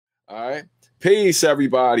All right. Peace,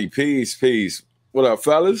 everybody. Peace, peace. What up,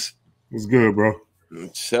 fellas? What's good, bro?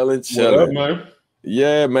 Chilling. What up, man?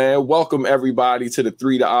 Yeah, man. Welcome, everybody, to the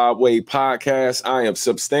 3 the Odd Way podcast. I am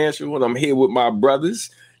Substantial, and I'm here with my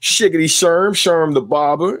brothers, Shiggity Sherm the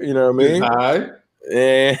Barber. You know what I mean? Hi.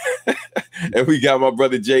 And we got my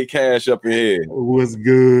brother Jay Cash up in here. What's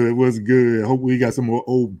good? What's good? Hope we got some more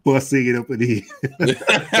old bussing up in here.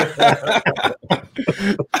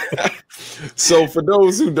 So for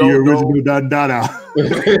those who don't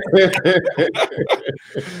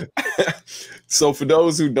So for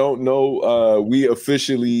those who don't know, we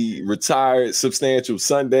officially retired Substantial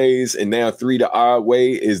Sundays, and now 3 the Odd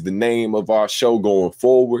Way is the name of our show going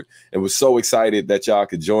forward. And we're so excited that y'all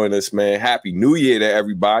could join us, man. Happy New Year to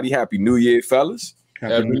everybody. Happy New Year, fellas.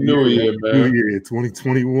 Happy New Year, man. New Year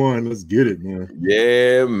 2021. Let's get it, man.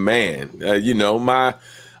 Yeah, man.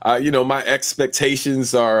 My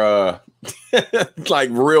expectations are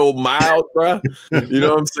like real mild, bro. You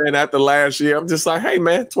know what I'm saying? After last year, I'm just like, hey,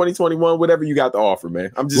 man, 2021, whatever you got to offer,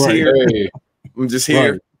 man. I'm just here. Hey. I'm just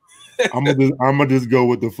here. Right. I'm gonna just go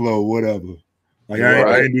with the flow, whatever. Like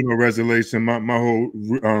I ain't do no resolution. My whole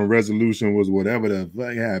resolution was whatever the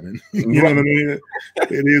fuck happened. You know what I mean?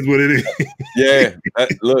 It is what it is. Yeah,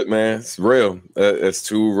 look, man, it's real. It's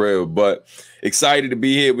too real. But excited to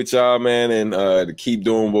be here with y'all, man, and to keep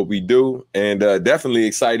doing what we do, and definitely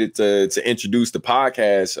excited to introduce the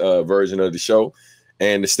podcast version of the show,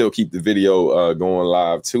 and to still keep the video going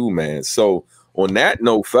live too, man. So on that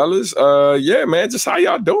note, fellas, yeah, man, just how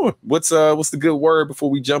y'all doing? What's the good word before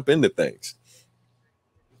we jump into things?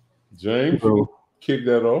 James, kick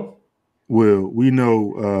that off. Well, we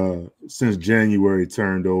know since January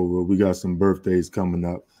turned over, we got some birthdays coming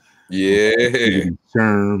up. Yeah.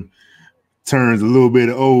 Sherm turns a little bit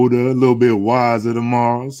older, a little bit wiser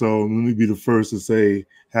tomorrow. So let me be the first to say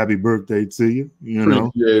happy birthday to you. You know,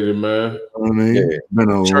 appreciate it, man. You know what I mean? Yeah. It's been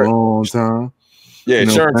a long time. Yeah,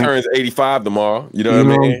 Sherm turns 85 tomorrow. You know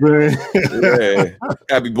what I mean? Yeah.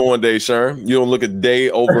 Happy born day, Sherm. You don't look a day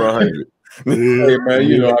over 100. Hey, man,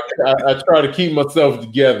 you know, I try to keep myself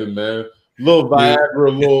together, man. Little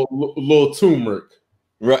Viagra, little turmeric.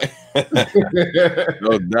 Right.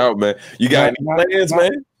 No doubt, man. You got any plans,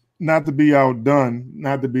 man? Not to be outdone,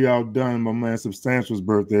 my man Substantial's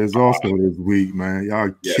birthday is also this week, man.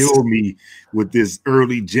 Y'all killed me with this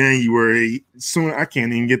early January. Soon I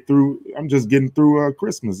can't even get through. I'm just getting through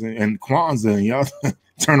Christmas and Kwanzaa, and y'all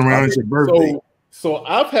turn around at your birthday. So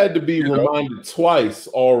I've had to be reminded twice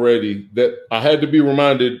already that I had to be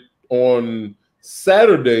reminded on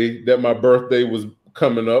Saturday that my birthday was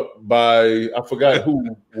coming up by, I forgot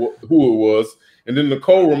who it was. And then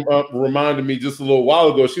Nicole reminded me just a little while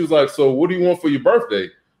ago. She was like, so what do you want for your birthday?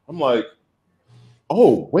 I'm like,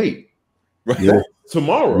 oh, wait. Yeah.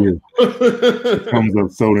 Tomorrow. Yeah. It comes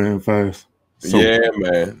up so damn fast. Yeah,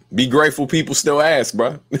 man. Be grateful people still ask,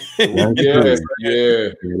 bro. Yeah. It's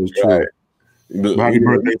true. Right. Happy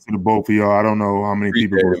birthday to the both of y'all. I don't know how many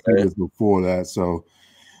people were see this before that, so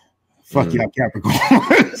fuck y'all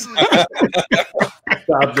Capricorns.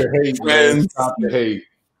 Stop the hate, man. Stop the hate.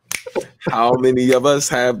 How many of us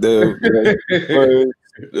have the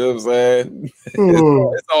you know what I'm saying?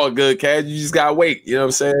 It's all good, Cash. You just gotta wait. You know what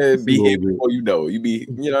I'm saying? Be here before you know. You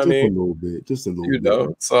know what I mean? A little bit. Just a little bit. Know,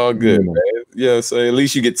 it's all good, man. Yeah, so at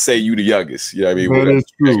least you get to say you the youngest. You know what I mean? That is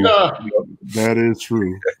true. That is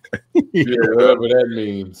true. Yeah, whatever that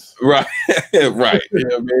means. Right. Right. You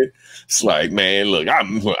know what I mean? It's like, man, look, I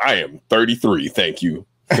am 33. Thank you.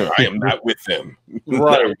 I am not with them.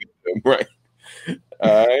 Right. Right.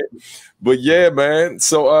 All right. But yeah, man.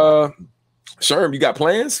 So Sherm, you got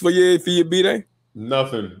plans for your B-Day?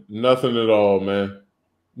 Nothing at all, man.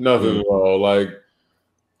 Nothing at all. Like,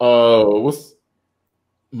 what's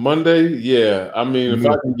Monday? Yeah. I mean, if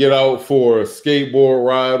I can get out for a skateboard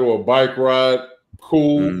ride or a bike ride,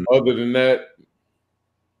 cool. Other than that,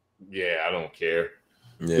 yeah, I don't care.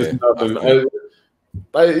 Yeah. Nothing.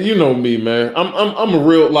 You know me, man. I'm a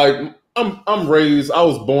real, like, I'm raised. I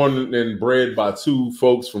was born and bred by two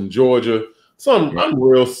folks from Georgia. So I'm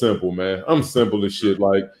real simple, man. I'm simple as shit.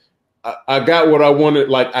 Like I got what I wanted.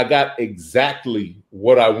 Like I got exactly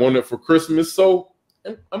what I wanted for Christmas. So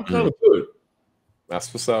I'm kind of good.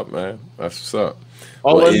 That's what's up, man. That's what's up.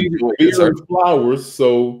 All I need is beer and flowers.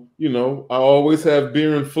 So, you know, I always have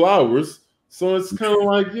beer and flowers. So it's kind of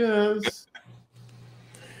like, yes.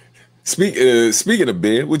 Speaking of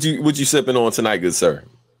beer, what you sipping on tonight, good sir?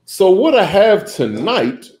 So what I have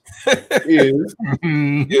tonight is here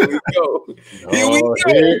we go.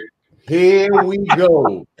 Here we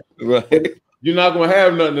go. Right. You're not gonna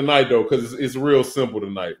have nothing tonight though, because it's real simple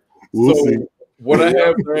tonight. We'll see. What I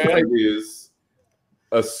have tonight is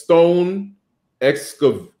a stone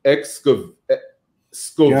excavator.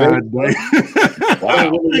 God damn.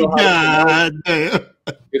 Wow. God damn.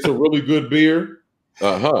 It's a really good beer.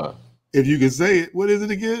 If you can say it, what is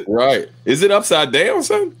it again? Right. Is it upside down,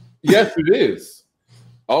 son? Yes, it is.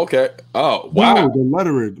 Okay. Oh, wow. No, the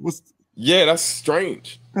lettering. Yeah, that's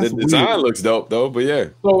strange. That's the design weird. looks dope though, but yeah.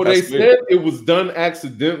 So they said it was done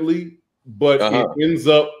accidentally, but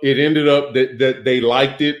it ended up that they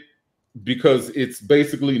liked it because it's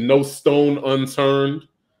basically no stone unturned.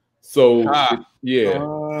 So that's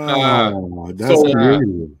so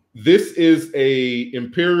weird. This is a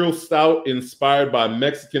imperial stout inspired by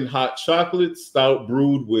Mexican hot chocolate, stout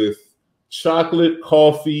brewed with chocolate,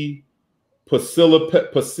 coffee,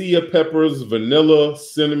 pasilla peppers, vanilla,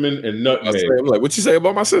 cinnamon, and nutmeg. I'm like, what you say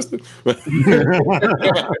about my sister?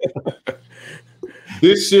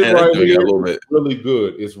 This shit right here is really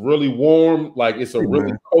good. It's really warm. Like it's a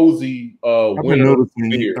really cozy I've been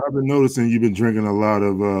noticing you've been drinking a lot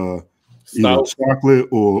of either chocolate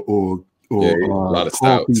or a lot of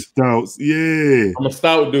stouts. Yeah. I'm a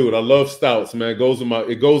stout dude. I love stouts, man. It goes with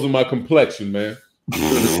my complexion, man.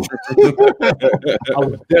 I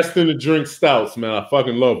was destined to drink stouts, man. I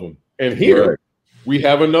fucking love them. And here we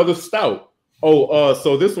have another stout.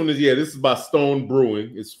 So this one this is by Stone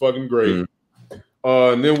Brewing. It's fucking great.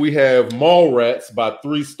 And then we have Mallrats by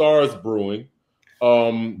 3 Stars Brewing.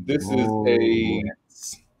 This is a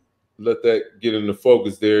let that get into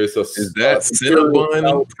focus there. It's is that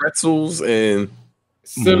cinnamon pretzels and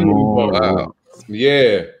cinnamon bun. Wow.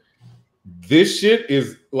 Yeah. This shit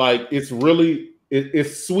is like it's really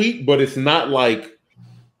it's sweet, but it's not like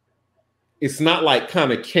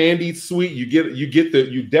kind of candied sweet.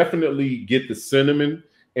 You definitely get the cinnamon,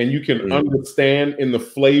 and you can understand in the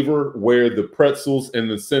flavor where the pretzels and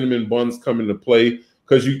the cinnamon buns come into play,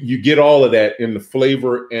 because you get all of that in the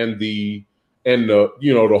flavor and the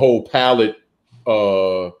the whole palate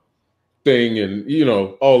thing, and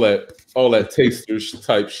all that taster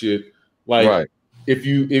type shit. Like if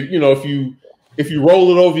you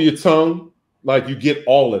roll it over your tongue, like you get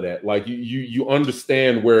all of that. Like you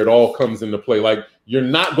understand where it all comes into play. Like you're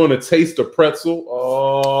not going to taste a pretzel.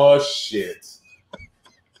 Oh shit.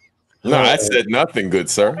 No, I said nothing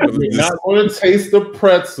good, sir. You're not going to taste a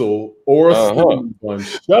pretzel or a cinnamon bun.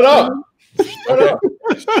 Shut up. Shut up.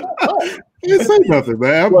 You didn't say nothing,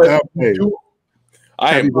 man.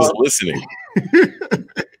 I am just listening.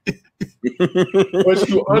 But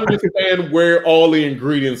you understand where all the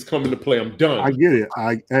ingredients come into play. I'm done. I get it.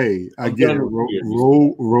 I get it.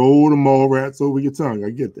 Roll the Mallrats over your tongue. I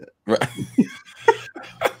get that. Right.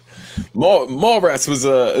 Mallrats is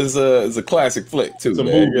a classic flick too. It's a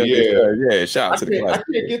movie, yeah. Shout out to the classic.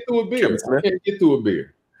 I can't get through a beer. I can't get through a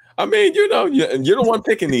beer. I mean, you're the one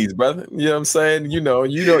picking these, brother. You know what I'm saying? You know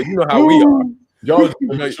how we are. Y'all,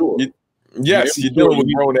 yes, you're dealing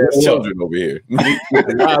with grown ass children over here.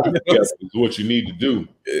 Is what you need to do.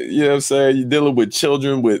 You know what I'm saying? You're dealing with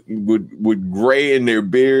children with gray in their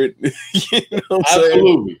beard. You know what I'm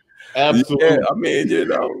saying? Absolutely. Yeah, I mean, hey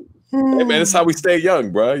man, that's how we stay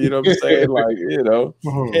young, bro. You know what I'm saying? Like,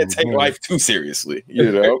 can't take life too seriously.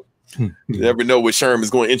 You never know what Sherm is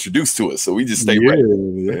going to introduce to us, so we just stay ready.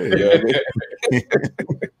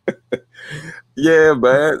 Yeah,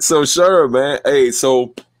 man. So Sherm, man. Hey,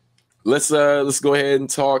 so let's go ahead and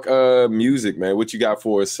talk music, man. What you got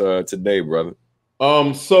for us today, brother?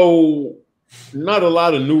 So not a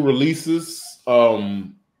lot of new releases.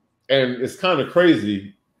 And it's kind of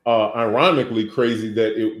crazy. Ironically crazy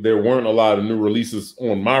that there weren't a lot of new releases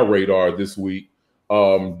on my radar this week,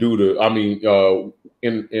 due to,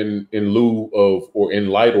 in lieu of, or in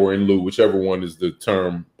light or in lieu, whichever one is the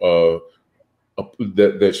term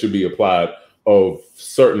that should be applied, of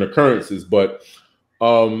certain occurrences. But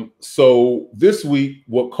so this week,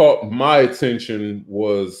 what caught my attention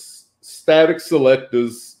was Statik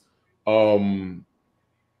Selector's Statik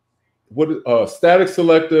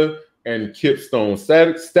Selector and Kipstone.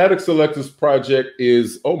 Statik Selector's project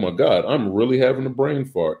is, oh my God, I'm really having a brain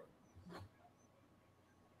fart.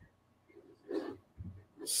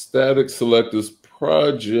 Statik Selector's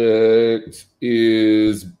project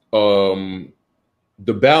is The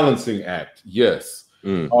Balancing Act. Yes.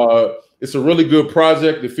 It's a really good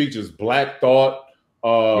project. It features Black Thought.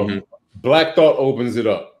 Black Thought opens it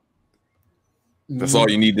up. That's all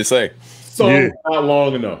you need to say. Song's not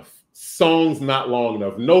long enough. Song's not long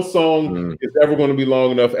enough. No song is ever going to be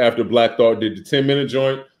long enough after Black Thought did the 10-minute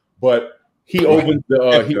joint. But he opens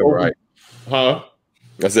the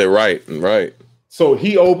I said right. So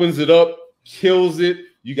he opens it up, kills it.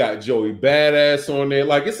 You got Joey Badass on there.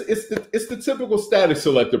 Like it's the typical Statik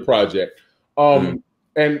Selector project. And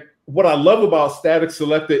what I love about Statik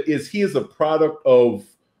Seletak is he is a product of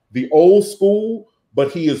the old school,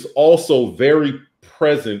 but he is also very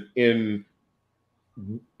present in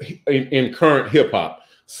current hip hop.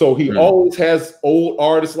 So he always has old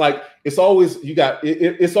artists. Like it's always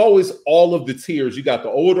it's always all of the tiers. You got the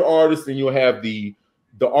older artists, and you'll have the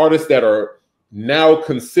artists that are now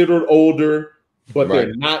considered older, but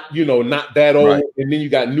they're not, not that old. And then you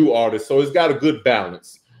got new artists. So it's got a good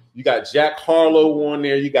balance. You got Jack Harlow on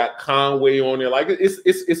there. You got Conway on there. Like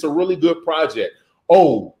it's a really good project.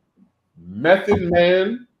 Oh, Method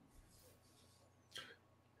Man.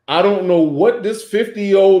 I don't know what this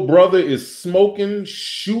 50-year-old brother is smoking,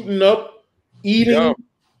 shooting up, eating,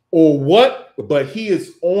 or what, but he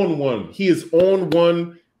is on one. He is on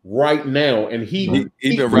one right now, and he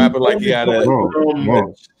been rapping like he had a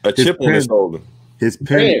chip on his shoulder. His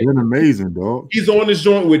pen's been amazing, dog. He's on this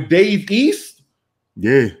joint with Dave East.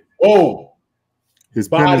 Yeah. Oh, his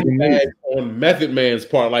body bag on Method Man's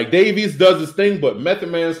part. Like Dave East does his thing, but Method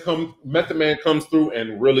Man comes through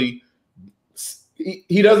and really.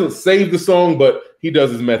 He doesn't save the song, but he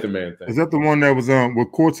does his Method Man thing. Is that the one that was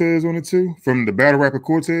with Cortez on it too? From the battle rapper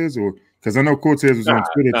Cortez? Or because I know Cortez was on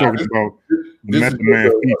Twitter talking about the Method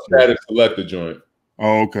Man feature. Statik Seletak joint.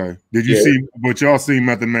 Oh, okay. Did you see, but y'all see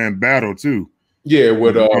Method Man battle too? Yeah,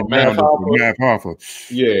 with Math Hoffa.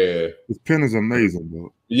 Yeah. His pen is amazing,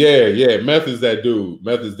 bro. Yeah. Meth is that dude.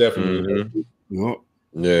 Meth is definitely that dude. Yep.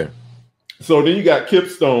 Yeah. So then you got Kip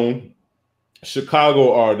Stone,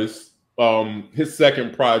 Chicago artist. His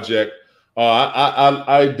second project,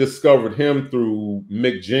 I discovered him through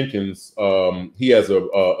Mick Jenkins. He has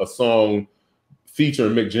a song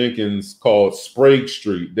featuring Mick Jenkins called Sprague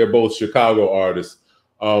Street. They're both Chicago artists.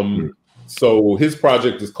 So his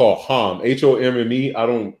project is called HOMME, H-O-M-M-E. I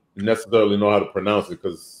don't necessarily know how to pronounce it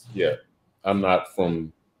because, I'm not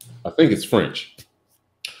from, I think it's French.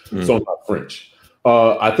 So I'm not French.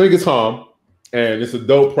 I think it's HOMME. And it's a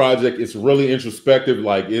dope project. It's really introspective.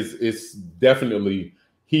 Like it's definitely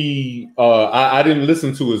I didn't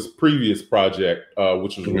listen to his previous project,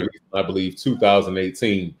 which was released, I believe,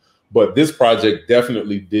 2018. But this project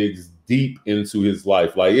definitely digs deep into his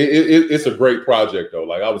life. Like it's a great project though.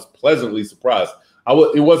 Like I was pleasantly surprised.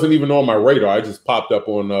 It wasn't even on my radar. I just popped up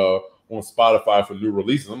on Spotify for new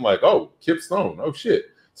releases. I'm like, oh, Kip Stone. Oh shit.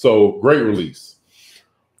 So great release.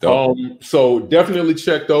 Dope. So definitely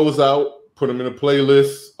check those out. Put them in a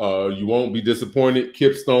playlist. You won't be disappointed.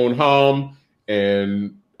 Kip Stone, HOMME,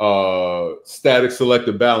 and Statik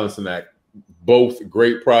Seletak Balancing Act. Both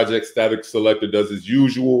great projects. Statik Seletak does his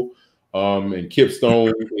usual. And Kip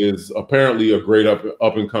Stone is apparently a great up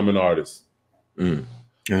and coming artist. And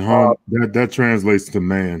HOMME, that translates to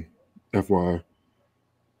man, FYI.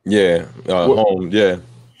 Yeah. HOMME, yeah.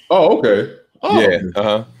 Oh, okay. Oh.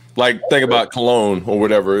 Yeah. Like think about cologne or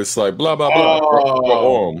whatever. It's like blah blah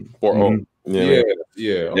blah. Yeah.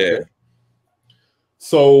 Okay.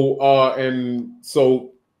 So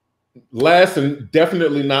so last and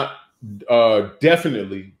definitely not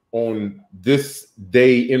definitely on this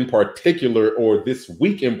day in particular or this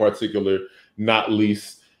week in particular, not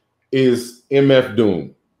least, is MF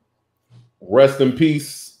Doom. Rest in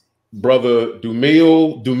peace, brother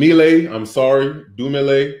Dumile. I'm sorry,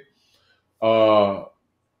 Dumile.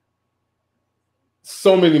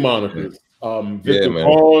 So many monikers. Victor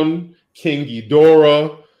Vaughn, King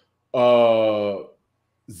Ghidorah, Zev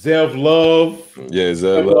Love. Yeah,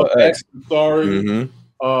 Zev Love X. Sorry.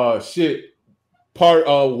 Shit. Part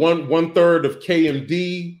 1/3 of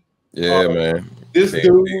KMD. Yeah, man. This KMD,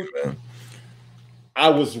 dude, man. I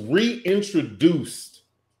was reintroduced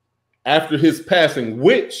after his passing,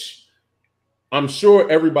 which I'm sure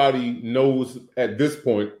everybody knows at this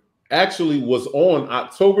point, actually was on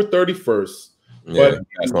October 31st. Yeah, he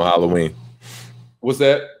passed on Halloween. What's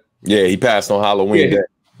that? Yeah, he passed on Halloween day.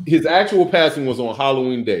 His actual passing was on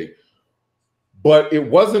Halloween day. But it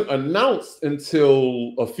wasn't announced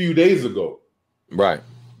until a few days ago. Right.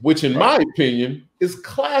 Which, in my opinion, is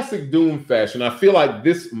classic Doom fashion. I feel like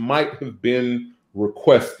this might have been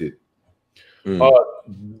requested.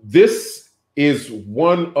 This is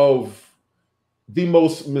one of the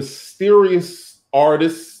most mysterious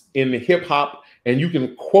artists in hip hop, and you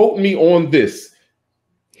can quote me on this.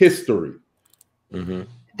 History.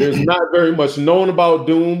 There's not very much known about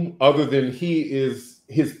Doom other than his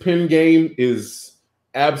pen game is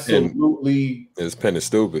absolutely, his pen is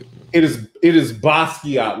stupid. It is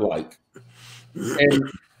Basquiat-like.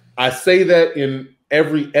 And I say that in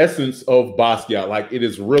every essence of Basquiat. Like it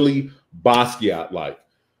is really Basquiat-like.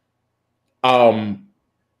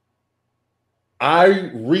 I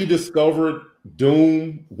rediscovered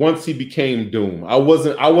Doom once he became Doom. I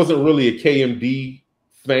wasn't really a KMD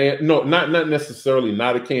fan. No, not necessarily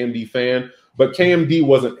not a KMD fan, but KMD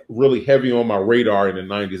wasn't really heavy on my radar in the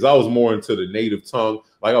 90s. I was more into the native tongue.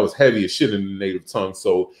 Like I was heavy as shit in the native tongue.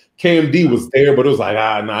 So KMD was there, but it was like,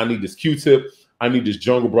 nah, I need this Q-Tip. I need this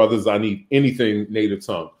Jungle Brothers. I need anything native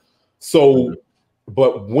tongue. So,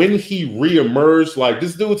 but when he reemerged, like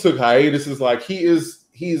this dude took hiatuses. Like he's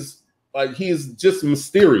just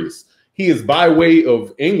mysterious. He is by way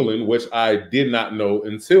of England, which I did not know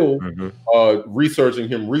until researching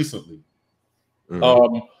him recently.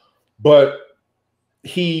 But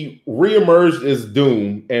he reemerged as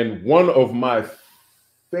Doom, and one of my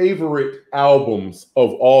favorite albums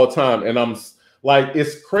of all time. And I'm like,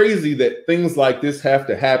 it's crazy that things like this have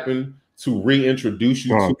to happen to reintroduce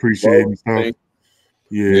you to appreciate stuff.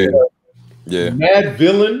 Yeah. Mad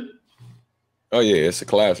Villain. Oh yeah, it's a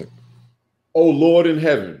classic. Oh Lord in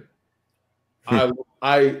heaven.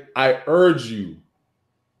 I urge you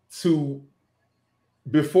to,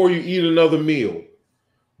 before you eat another meal,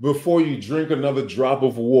 before you drink another drop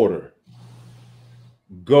of water,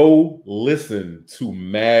 go listen to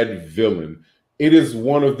Mad Villain. It is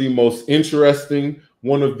one of the most interesting,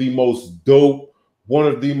 one of the most dope, one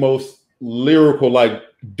of the most lyrical. Like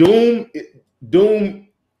Doom,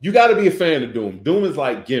 you got to be a fan of Doom. Doom is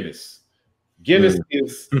like Guinness. Guinness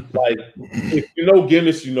is like, if you know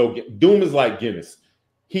Guinness, you know Doom is like Guinness.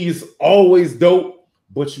 He's always dope,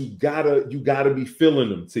 but you gotta be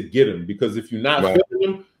feeling him to get him, because if you're not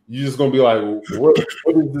feeling him, you're just gonna be like, what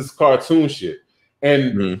is this cartoon shit?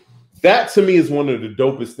 And that to me is one of the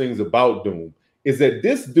dopest things about Doom, is that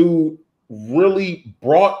this dude really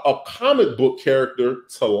brought a comic book character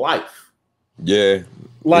to life. Yeah,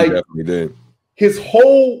 like he definitely did. His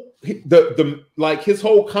whole his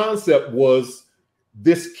whole concept was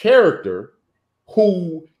this character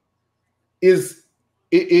who is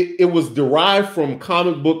it was derived from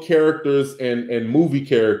comic book characters and movie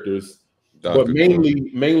characters, but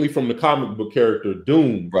mainly from the comic book character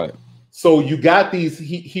Doom. Right. So you got these.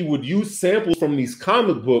 He would use samples from these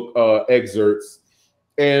comic book excerpts,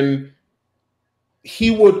 and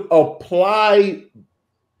he would apply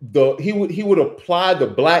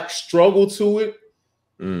the Black struggle to it.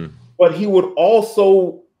 But he would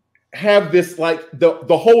also have this, like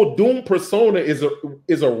the whole Doom persona is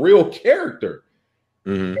a real character.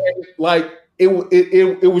 And like it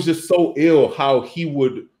was just so ill how he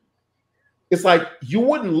would. It's like you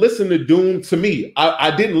wouldn't listen to Doom. To me,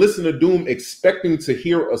 I didn't listen to Doom expecting to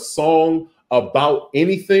hear a song about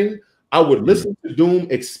anything. I would listen to Doom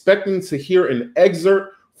expecting to hear an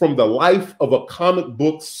excerpt from the life of a comic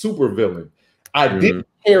book supervillain. I didn't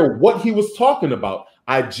care what he was talking about.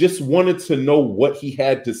 I just wanted to know what he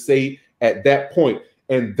had to say at that point.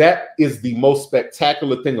 And that is the most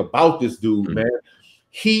spectacular thing about this dude, man.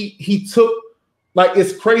 He took, like,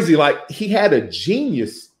 it's crazy. Like, he had a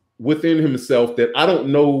genius within himself that I don't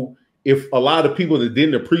know if a lot of people that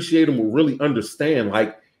didn't appreciate him will really understand.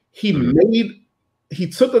 Like, he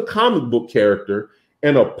took a comic book character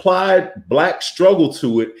and applied Black struggle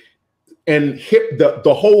to it, and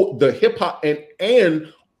the hip hop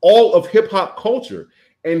and all of hip hop culture.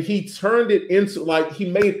 And he turned it into, like, he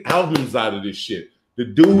made albums out of this shit. The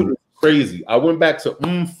dude is crazy. I went back to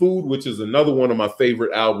Food, which is another one of my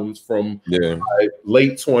favorite albums from my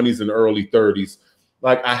late 20s and early 30s.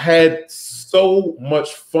 Like, I had so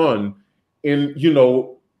much fun. And, you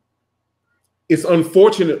know, it's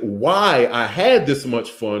unfortunate why I had this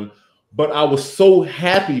much fun, but I was so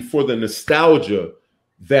happy for the nostalgia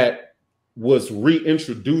that was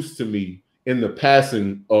reintroduced to me in the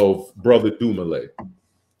passing of Brother Doomale,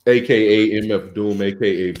 aka MF Doom,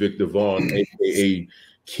 aka Victor Vaughn, aka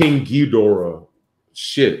King Ghidorah.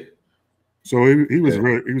 Shit. So he was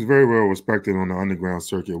very well respected on the underground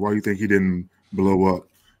circuit. Why do you think he didn't blow up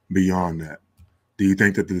beyond that? Do you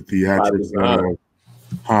think that the theatrics,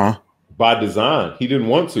 by design, he didn't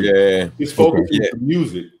want to. Yeah, he's focused on the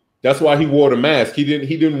music. That's why he wore the mask. He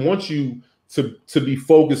didn't want you to be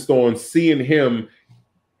focused on seeing him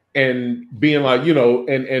and being like, you know,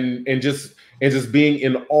 and just being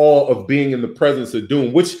in awe of being in the presence of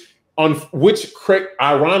Doom, which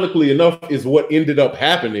ironically enough is what ended up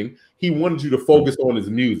happening. He wanted you to focus on his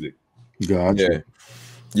music. Gotcha.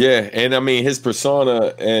 Yeah, and I mean his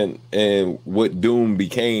persona and what Doom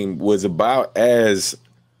became was about as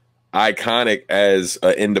iconic as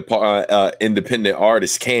an independent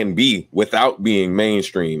artist can be without being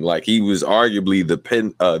mainstream. Like, he was arguably the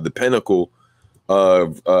pinnacle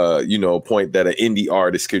of you know, point that an indie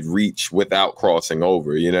artist could reach without crossing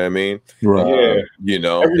over. You know what I mean? Right. You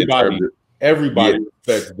know, everybody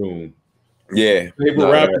respects Doom. Yeah. Favorite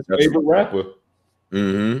rapper.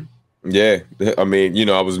 Mm-hmm. Yeah, I mean, you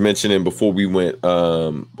know, I was mentioning before we went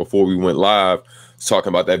live, talking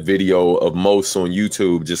about that video of Mos on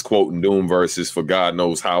YouTube just quoting Doom verses for God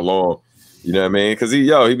knows how long. You know what I mean? Because he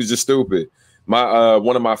was just stupid. My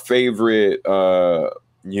one of my favorite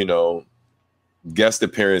you know, guest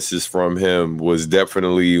appearances from him was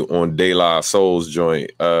definitely on De La Soul's joint.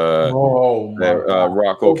 Oh my God.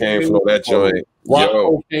 Rock Cocaine Flow, that joint. Rock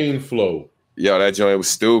Cocaine Flow. Yo, that joint was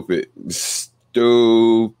stupid.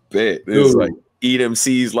 Stupid. It's like eat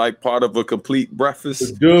MCs like part of a complete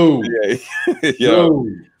breakfast. Dude. Yeah. Yo.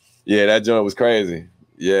 Yeah, that joint was crazy.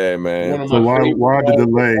 Yeah, man. So why the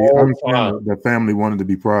delay? I understand the family wanted to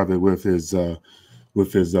be private with his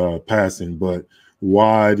passing, but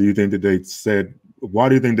why do you think that they said, why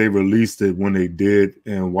do you think they released it when they did,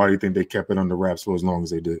 and why do you think they kept it under wraps for as long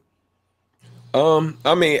as they did?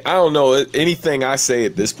 I mean, I don't know. Anything I say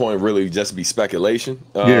at this point really just be speculation.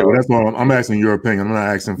 Yeah, well, that's why I'm asking your opinion. I'm not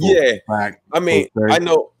asking for fact. I mean, I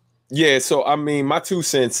know. Yeah, so I mean, my 2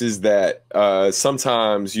 cents is that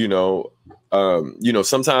sometimes,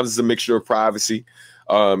 sometimes it's a mixture of privacy.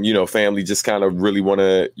 Family just kind of really want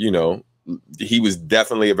to, he was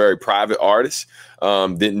definitely a very private artist.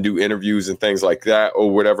 Didn't do interviews and things like that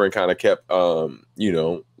or whatever, and kind of kept,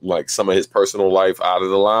 like some of his personal life out of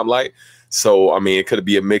the limelight. So, I mean, it could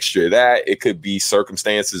be a mixture of that. It could be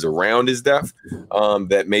circumstances around his death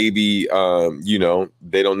that maybe,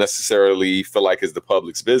 they don't necessarily feel like is the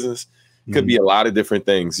public's business. Could be a lot of different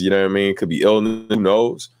things. You know what I mean? Could be illness. Who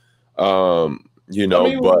knows?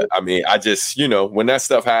 But I mean, I just, when that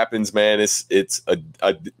stuff happens, man, it's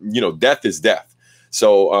death is death.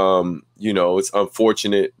 So, it's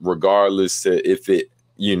unfortunate regardless to if it,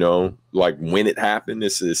 like when it happened,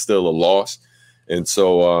 this is still a loss. And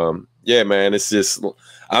so, yeah, man, it's just,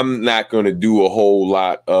 I'm not going to do a whole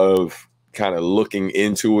lot of kind of looking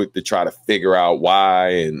into it to try to figure out why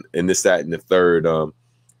and this, that, and the third. And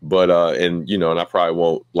I probably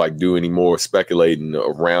won't like do any more speculating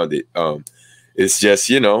around it. It's just,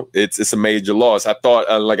 it's a major loss. I thought,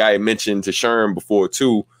 like I had mentioned to Sherm before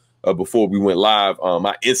too, before we went live,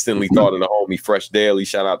 I instantly thought of the homie Fresh Daily.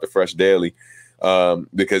 Shout out to Fresh Daily,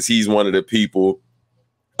 because he's one of the people,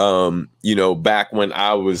 back when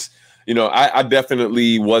I was, I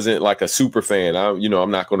definitely wasn't like a super fan.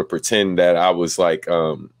 I'm not going to pretend that I was like,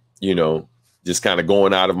 just kind of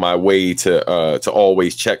going out of my way to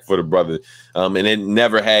always check for the brother. And it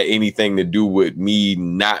never had anything to do with me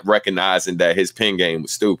not recognizing that his pen game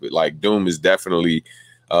was stupid. Like Doom is definitely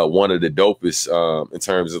one of the dopest in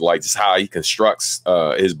terms of like just how he constructs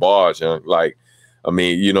his bars. Like, I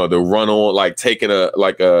mean, the run on, like taking a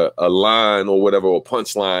line or whatever, or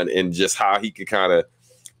punchline, and just how he could kind of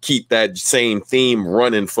keep that same theme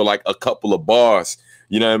running for like a couple of bars.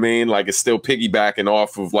 You know what I mean? Like it's still piggybacking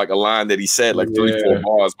off of like a line that he said like 3-4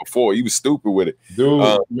 bars before. He was stupid with it.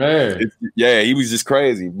 Dude, man. He was just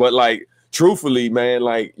crazy. But like, truthfully, man,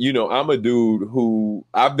 like, I'm a dude who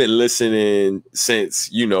I've been listening since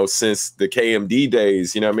the KMD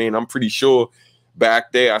days. You know what I mean? I'm pretty sure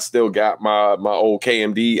back there I still got my old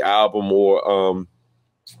KMD album or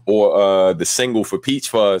the single for Peach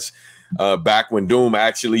Fuzz. Back when Doom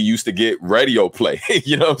actually used to get radio play,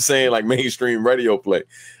 you know what I'm saying? Like mainstream radio play.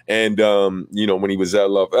 And, when he was at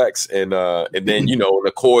Love X and then, and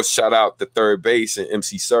of course, shout out to Third Base and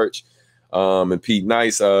MC Search, and Pete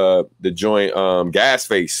Nice, the joint, Gas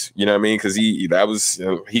Face, you know what I mean? Cause he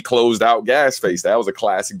closed out Gas Face. That was a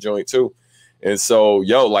classic joint too. And so,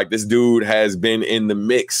 like this dude has been in the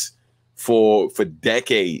mix for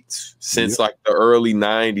decades. Since like the early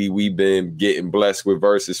 90s, we've been getting blessed with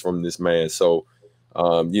verses from this man. So,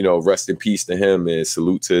 rest in peace to him and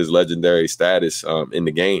salute to his legendary status in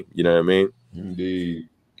the game. You know what I mean? Indeed.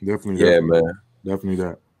 Definitely. Yeah, man. Definitely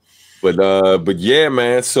that. But yeah,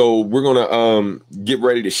 man. So we're gonna get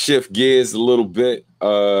ready to shift gears a little bit.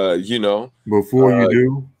 Before you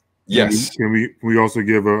do, yes. Can we also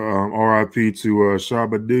give a RIP to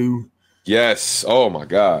Shabba-Do? Yes. Oh my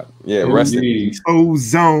God. Yeah. Rest in peace.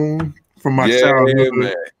 Ozone from my childhood.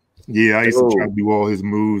 Man. Yeah, I used to try to do all his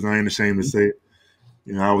moves. I ain't ashamed to say it.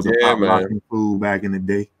 I was a pop locking fool back in the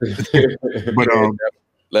day. But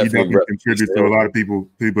he definitely contributes to a lot of people.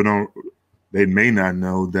 People they may not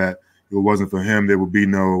know that if it wasn't for him, there would be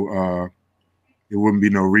no wouldn't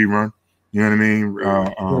be no rerun. You know what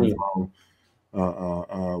I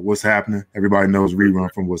mean? What's Happening? Everybody knows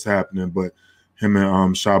rerun from What's Happening, but him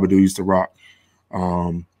and Shabba-Do used to rock.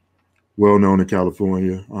 Well known in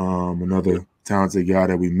California. Another talented guy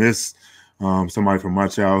that we miss. Somebody from my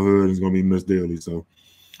childhood is going to be missed dearly. So,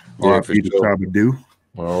 yeah, for sure. Shabba-Do.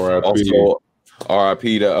 RIP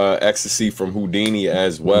to Ecstasy from Houdini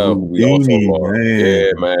as well. We Houdini,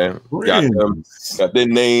 also man. Got their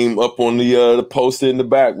name up on the poster in the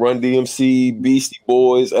back. Run DMC, Beastie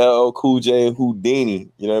Boys, LL Cool J, and Houdini.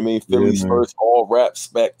 You know what I mean? Philly's first all rap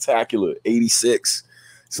spectacular, 86.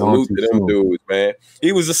 Salute to them dudes, man.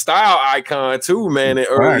 He was a style icon too, man, in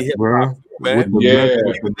early hip hop, man. He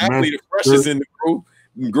was definitely the freshest in the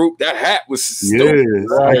group. That hat was stupid.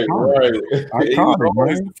 Right. He was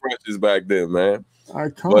always the freshest back then, man.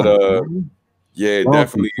 But yeah, gone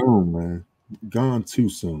definitely too soon, man. Gone too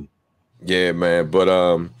soon. Yeah, man. But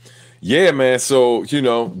yeah, man. So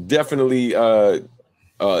definitely a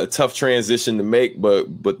tough transition to make,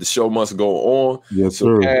 but the show must go on. Yes, so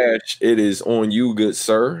sir. Cash, it is on you, good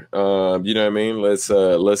sir. You know what I mean? Let's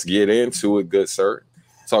get into it, good sir.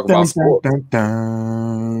 Talk about sports.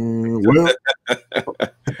 Well,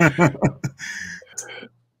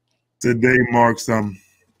 today marks the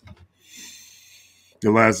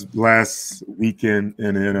last weekend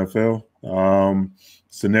in the NFL.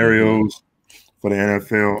 Scenarios for the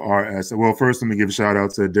NFL are as well. First, let me give a shout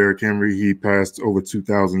out to Derrick Henry. He passed over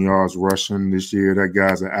 2,000 yards rushing this year. That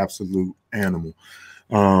guy's an absolute animal.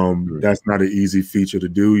 That's not an easy feature to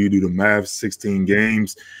do. You do the math: 16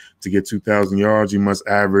 games to get 2,000 yards. You must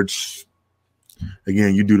average.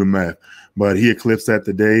 Again, you do the math. But he eclipsed that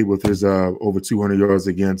today with his over 200 yards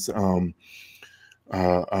against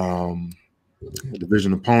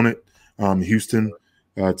division opponent, Houston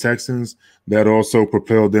Texans. That also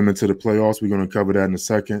propelled them into the playoffs. We're going to cover that in a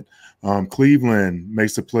second. Cleveland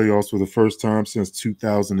makes the playoffs for the first time since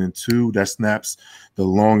 2002. That snaps the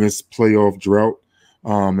longest playoff drought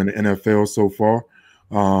in the NFL so far.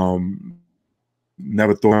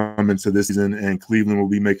 Never thought them into this season, and Cleveland will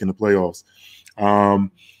be making the playoffs.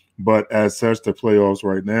 But as such, the playoffs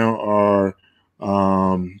right now are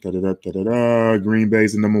Green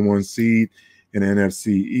Bay's the #1 seed in the NFC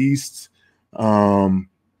East.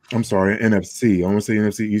 I'm sorry, NFC. I want to say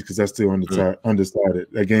NFC East because that's still undecided.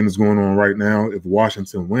 That game is going on right now. If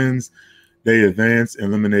Washington wins, they advance,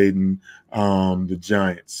 eliminating the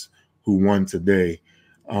Giants, who won today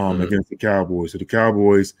against the Cowboys. So the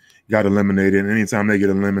Cowboys got eliminated, and anytime they get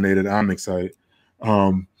eliminated, I'm excited.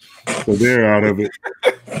 So they're out of it.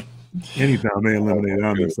 Anytime they eliminate,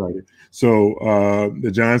 I'm excited. So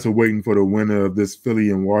the Giants are waiting for the winner of this Philly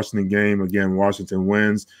and Washington game. Again, Washington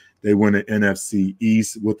wins. They win the NFC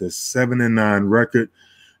East with a 7-9 record.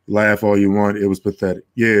 Laugh all you want. It was pathetic.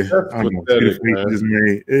 Yeah, I know.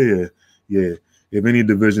 Yeah. If any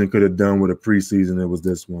division could have done with a preseason, it was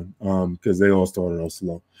this one because they all started off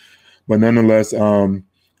slow. But nonetheless,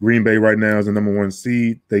 Green Bay right now is the #1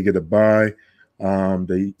 seed. They get a bye.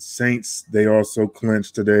 The Saints, they also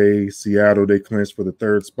clinched today. Seattle, they clinched for the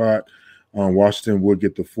 3rd spot. Washington would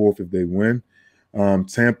get the 4th if they win.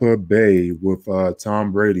 Tampa Bay with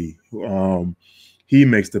Tom Brady. He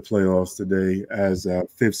makes the playoffs today as a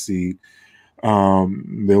 5th seed.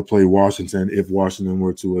 They'll play Washington if Washington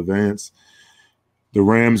were to advance. The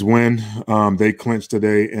Rams win. They clinched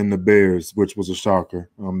today, and the Bears, which was a shocker.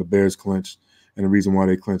 The Bears clinched, and the reason why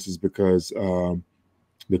they clinched is because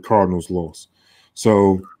the Cardinals lost.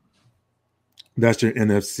 So that's your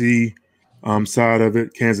NFC side of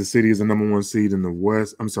it. Kansas City is the #1 seed in the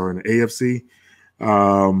West. I'm sorry, in the AFC.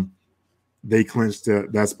 They clinched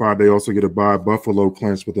that spot. They also get a bye. Buffalo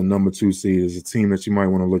clinched with the #2 seed. It's a team that you might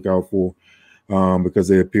want to look out for because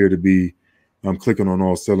they appear to be clicking on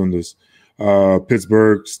all cylinders.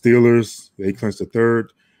 Pittsburgh Steelers, they clinched the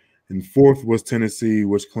 3rd. And 4th was Tennessee,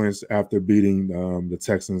 which clinched after beating the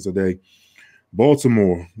Texans today.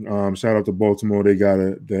 Baltimore, shout out to Baltimore. They got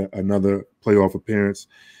another playoff appearance.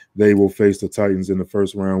 They will face the Titans in the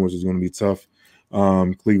 1st round, which is going to be tough.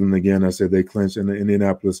 Cleveland, again, I said they clinched, and the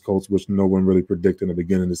Indianapolis Colts, which no one really predicted in the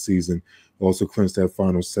beginning of the season, also clinched that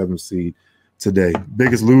final 7th seed today.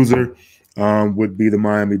 Biggest loser would be the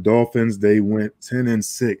Miami Dolphins. They went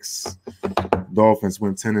 10-6. Dolphins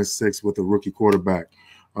went 10-6 with a rookie quarterback,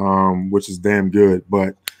 which is damn good,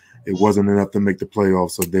 but it wasn't enough to make the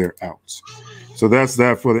playoffs, so they're out. So that's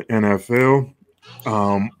that for the NFL.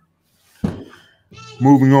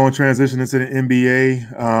 Moving on, transitioning to the NBA.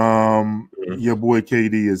 Your boy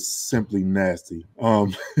KD is simply nasty.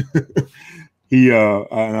 He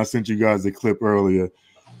and I sent you guys a clip earlier.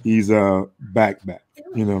 He's back,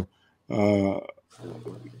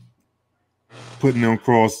 putting them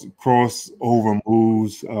crossover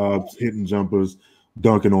moves, hitting jumpers,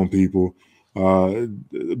 dunking on people.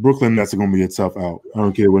 Brooklyn Nets are going to be a tough out. I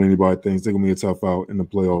don't care what anybody thinks. They're going to be a tough out in the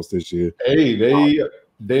playoffs this year. Hey,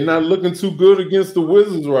 they're not looking too good against the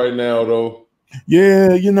Wizards right now, though.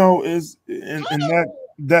 Yeah, is and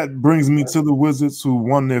that brings me to the Wizards, who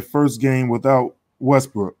won their first game without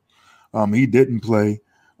Westbrook. He didn't play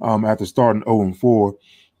after starting 0-4.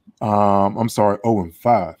 I'm sorry,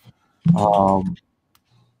 0-5.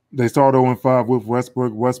 They started 0-5 with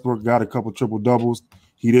Westbrook. Westbrook got a couple triple doubles.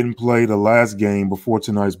 He didn't play the last game before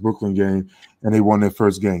tonight's Brooklyn game, and they won their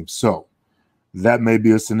first game. So that may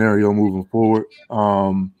be a scenario moving forward.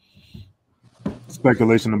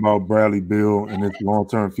 Speculation about Bradley Beal and his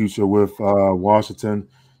long-term future with Washington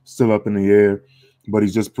still up in the air, but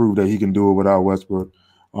he's just proved that he can do it without Westbrook.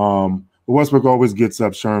 Westbrook always gets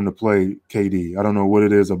up Sherm to play KD. I don't know what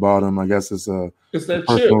it is about him. I guess it's that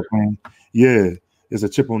personal thing. Yeah, it's a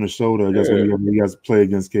chip on the shoulder, I guess, when he has to play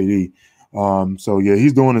against KD. So, yeah,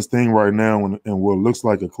 he's doing his thing right now in what looks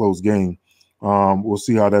like a close game. We'll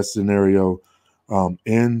see how that scenario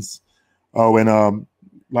ends. Oh, and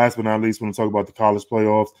last but not least, when we talk about the college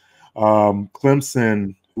playoffs,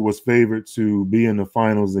 Clemson, who was favored to be in the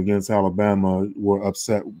finals against Alabama, were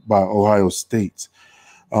upset by Ohio State.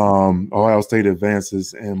 Ohio State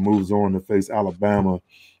advances and moves on to face Alabama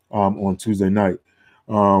on Tuesday night.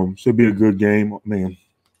 Should be a good game. Man,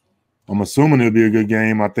 I'm assuming it'll be a good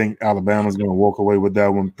game. I think Alabama's going to walk away with that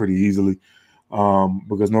one pretty easily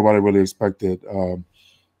because nobody really expected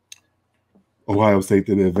Ohio State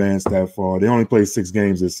to advance that far. They only played 6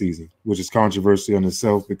 games this season, which is controversial in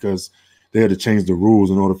itself because they had to change the rules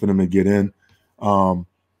in order for them to get in.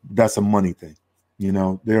 That's a money thing. You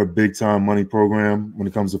know, they're a big-time money program when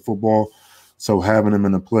it comes to football. So having them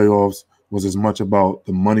in the playoffs was as much about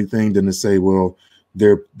the money thing than to say, well,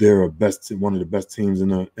 they're one of the best teams in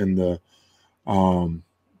the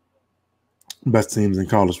best teams in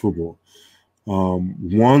college football.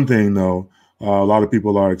 One thing though, a lot of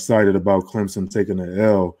people are excited about Clemson taking the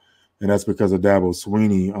L, and that's because of Dabo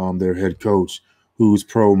Swinney, their head coach, who's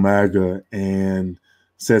pro-MAGA and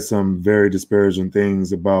said some very disparaging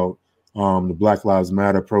things about the Black Lives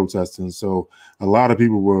Matter protesting. So a lot of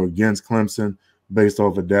people were against Clemson based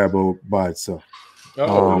off of Dabo by itself.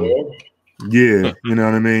 Yeah, you know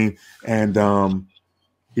what I mean? And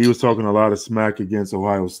he was talking a lot of smack against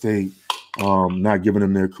Ohio State, not giving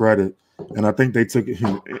them their credit. And I think they took it,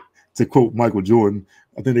 to quote Michael Jordan,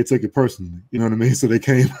 I think they took it personally. You know what I mean? So they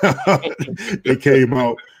came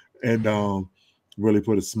out, and really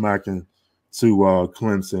put a smacking to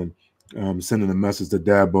Clemson, sending a message to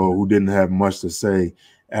Dabo, who didn't have much to say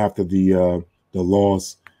after the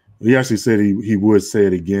loss. He actually said he would say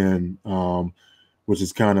it again, which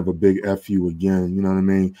is kind of a big F you again. You know what I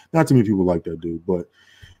mean? Not too many people like that dude, but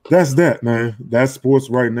that's that, man. That's sports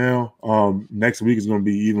right now. Next week is going to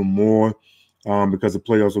be even more because the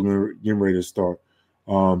playoffs are getting ready to start.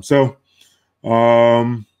 You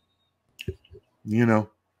know.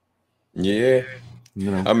 Yeah.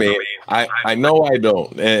 You know. I mean, I know I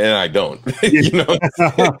don't, and I don't. You know,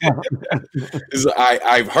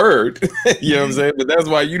 I've heard. You know what I'm saying? But that's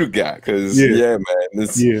why you the guy, because man,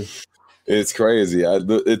 it's crazy.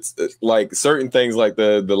 It's like certain things, like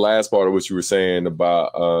the last part of what you were saying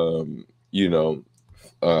about you know,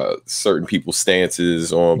 certain people's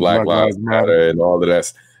stances on Black Lives Matter and all of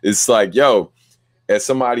that. It's like, yo, as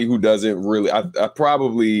somebody who doesn't really, I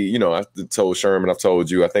probably, you know, I told Sherman, I've told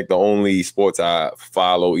you, I think the only sports I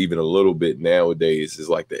follow even a little bit nowadays is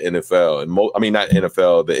like the NFL, and I mean, not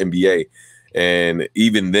NFL, the NBA. And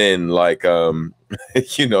even then, like,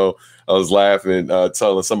 you know, I was laughing,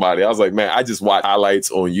 telling somebody, I was like, man, I just watch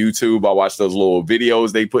highlights on YouTube. I watch those little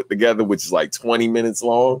videos they put together, which is like 20 minutes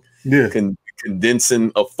long. Yeah.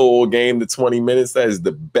 Condensing a full game to 20 minutes. That is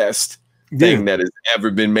the best thing that has ever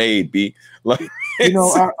been made, B. Like, you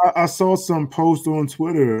know, I saw some post on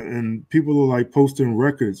Twitter, and people are like posting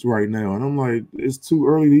records right now, and I'm like, it's too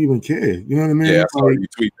early to even care. You know what I mean? Yeah, I saw you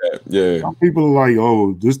tweet that. Yeah, people are like,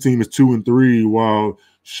 oh, this team is 2-3, while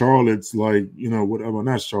Charlotte's like, you know, whatever,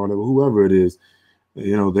 not Charlotte, but whoever it is,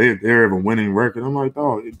 you know, they have a winning record. I'm like,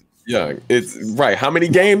 oh, yeah, it's right. How many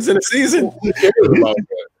games in a season?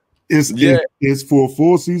 It's for a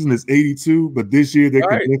full season, it's 82, but this year they're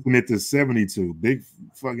condensing it to 72. Big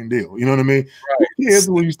fucking deal. You know what I mean? Right. Here's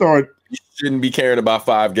when you start. You shouldn't be caring about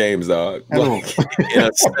 5 games, dog. Like, in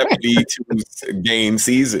a 72 game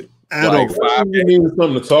season. Like 5 games. Need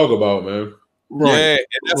something to talk about, man. Right. Yeah, and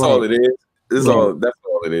that's all it is. That's all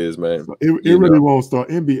it is, man. It really won't start.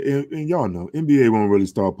 NBA, and y'all know, NBA won't really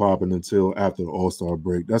start popping until after the All-Star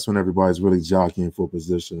break. That's when everybody's really jockeying for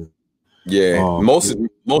position. Yeah, most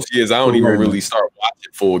years I don't even really start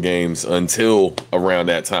watching full games until around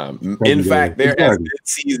that time. In fact, there has been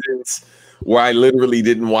seasons where I literally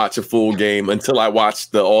didn't watch a full game until I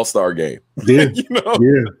watched the All-Star game. Yeah, you know,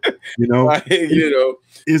 you know, you know.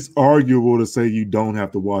 it's arguable to say you don't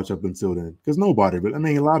have to watch up until then because nobody. But I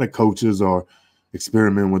mean, a lot of coaches are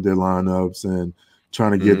experimenting with their lineups and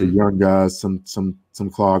trying to get the young guys some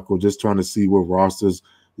clock, or just trying to see what rosters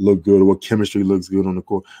look good or what chemistry looks good on the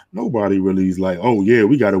court. Nobody really is like, oh yeah,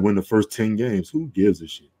 we got to win the first 10 games. Who gives a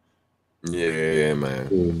shit? Yeah, man.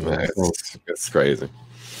 Yeah, man. That's crazy.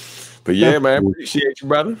 But yeah, man, appreciate you,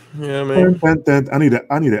 brother. Yeah, man. I need an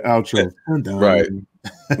outro. Right.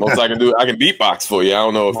 Most I can do, I can beatbox for you. I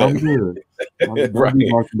don't know if I'm good. Right.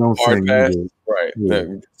 Don't sing. Right. Yeah.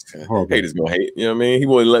 Haters gonna hate. You know what I mean? He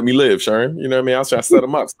wouldn't let me live, Sherm. You know what I mean? I was trying to set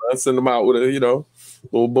him up, son. Send him out with a,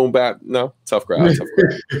 little boom bap. No, tough crowd. Hate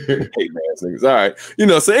ass niggas. All right.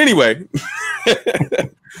 So anyway.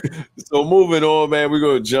 So moving on, man, we're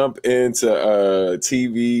gonna jump into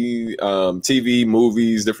TV,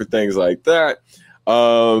 movies, different things like that.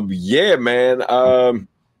 Yeah, man.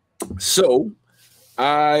 So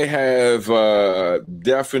I have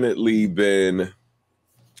definitely been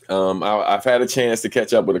I've had a chance to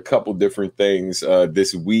catch up with a couple different things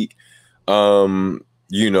this week. The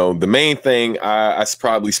main thing I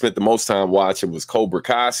probably spent the most time watching was Cobra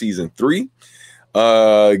Kai season 3.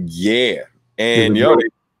 Yeah. And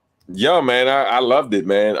yo, man, I loved it,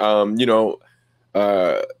 man. I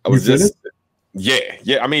was just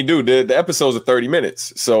yeah. I mean, dude, the episodes are 30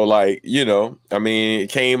 minutes. So like, I mean, it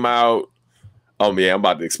came out. Oh yeah, I'm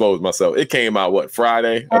about to expose myself. It came out what,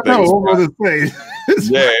 Friday? I know,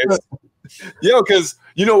 yeah, because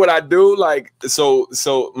you know what I do? Like, so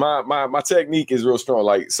my technique is real strong.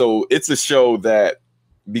 Like, so it's a show that,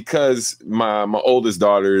 because my oldest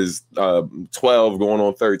daughter is 12 going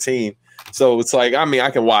on 13. So it's like, I mean, I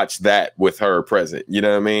can watch that with her present. You know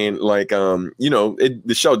what I mean? Like,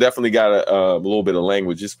 the show definitely got a little bit of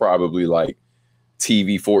language. It's probably like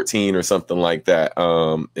TV 14 or something like that.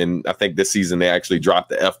 And I think this season they actually dropped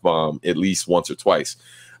the F-bomb at least once or twice.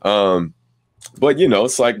 But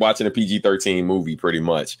it's like watching a PG-13 movie pretty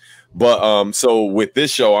much. But so with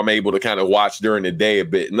this show, I'm able to kind of watch during the day a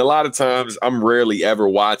bit. And a lot of times I'm rarely ever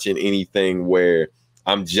watching anything where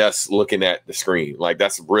I'm just looking at the screen. Like,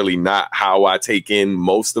 that's really not how I take in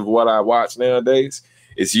most of what I watch nowadays.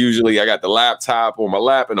 It's usually I got the laptop on my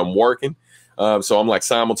lap and I'm working. So I'm like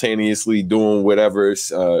simultaneously doing whatever,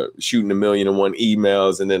 shooting 1,000,001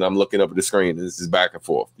 emails, and then I'm looking up at the screen. This is back and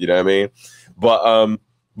forth. You know what I mean?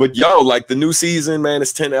 But yo, like the new season, man,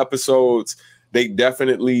 it's 10 episodes. They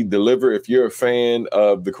definitely deliver. If you're a fan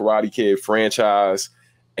of the Karate Kid franchise,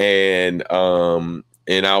 and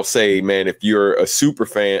I'll say, man, if you're a super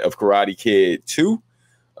fan of Karate Kid 2,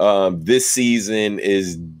 this season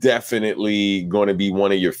is definitely going to be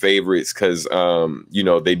one of your favorites because,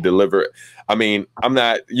 they deliver. I mean, I'm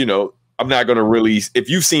not going to release. If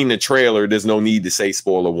you've seen the trailer, there's no need to say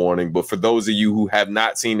spoiler warning. But for those of you who have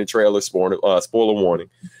not seen the trailer, spoiler warning.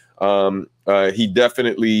 He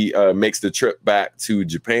definitely makes the trip back to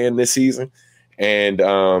Japan this season. And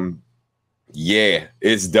yeah,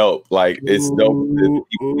 it's dope. Like, it's dope. The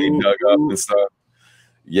people they dug up and stuff.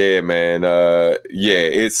 Yeah, man. Yeah,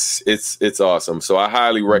 it's awesome. So I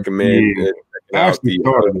highly recommend it. I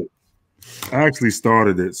actually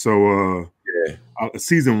started it. So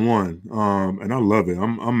season 1, and I love it.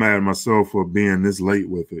 I'm mad at myself for being this late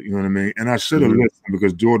with it. You know what I mean? And I should have listened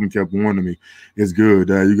because Jordan kept warning me, "It's good,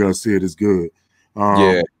 Dad. You gotta see it. It's good."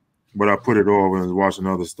 But I put it off and was watching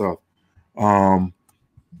other stuff.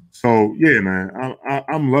 So yeah, man,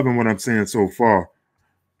 I'm loving what I'm seeing so far.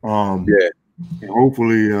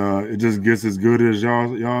 Hopefully, it just gets as good as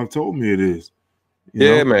y'all have told me it is. You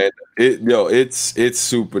know? Man. It's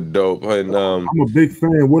super dope. And I'm a big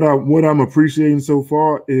fan. What I'm appreciating so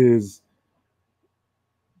far is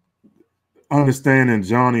understanding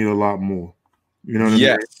Johnny a lot more. You know what I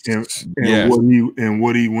mean? And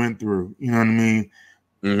what he went through. You know what I mean?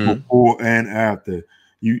 Before and after.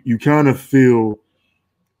 You kind of feel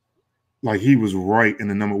like he was right in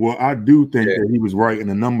the number. Well, I do think that he was right in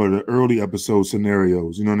a number of the early episode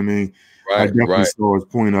scenarios. You know what I mean? I definitely saw his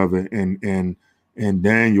point of it, and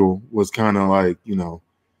Daniel was kind of like,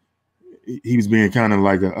 he was being kind of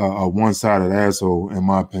like a one-sided asshole, in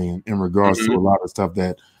my opinion, in regards to a lot of stuff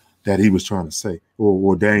that he was trying to say,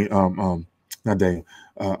 or Daniel, not Daniel,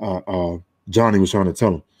 Johnny was trying to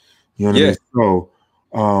tell him. You know what I mean?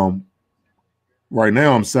 So, right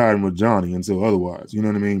now I'm siding with Johnny until otherwise. You know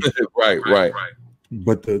what I mean? Right.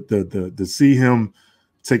 But to see him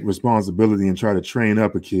take responsibility and try to train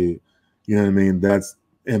up a kid, you know what I mean?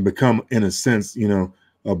 And become, in a sense,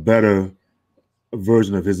 a better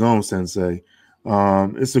version of his own sensei.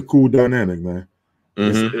 It's a cool dynamic, man.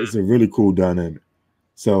 It's a really cool dynamic.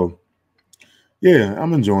 So yeah,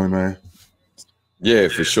 I'm enjoying, man. Yeah,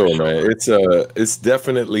 for sure, man. It's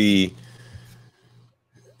definitely,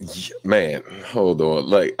 man. Hold on,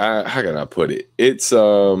 like, how can I put it? It's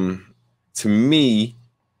to me,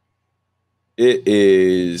 it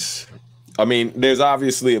is. I mean, there's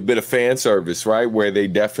obviously a bit of fan service, right? Where they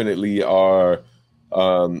definitely are,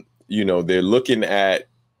 you know, they're looking at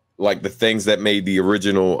like the things that made the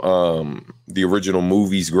original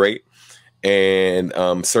movies great, and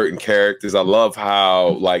certain characters. I love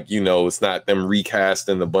how, like, you know, it's not them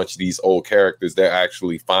recasting a bunch of these old characters. They're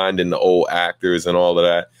actually finding the old actors and all of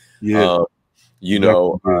that. Yeah, you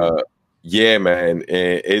know, yeah, man,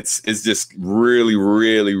 and it's just really,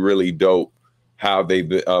 really, really dope how they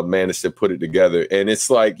managed to put it together. And it's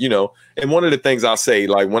like, you know, and one of the things I'll say,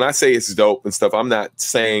 like, when I say it's dope and stuff, I'm not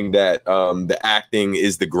saying that the acting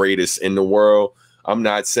is the greatest in the world. I'm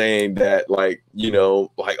not saying that, like, you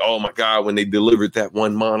know, like, oh my God, when they delivered that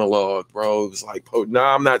one monologue, bro, it was like, oh, no,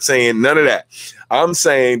 I'm not saying none of that. I'm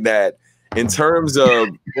saying that in terms of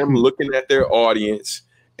them looking at their audience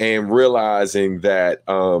and realizing that,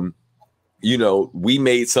 you know, we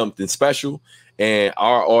made something special and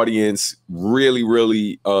our audience really,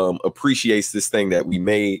 really appreciates this thing that we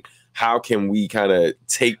made. How can we kind of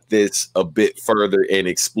take this a bit further and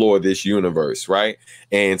explore this universe, right?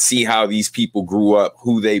 And see how these people grew up,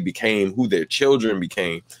 who they became, who their children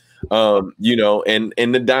became, you know, and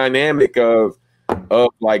the dynamic of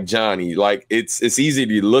like Johnny. Like, it's easy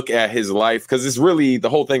to look at his life because it's really, the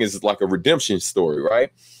whole thing is like a redemption story, right?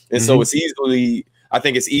 And so it's easily, I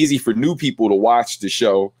think it's easy for new people to watch the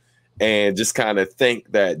show and just kind of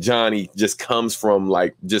think that Johnny just comes from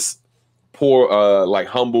like just poor, like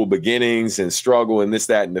humble beginnings and struggle and this,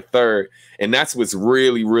 that, and the third. And that's what's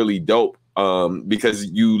really, really dope. Because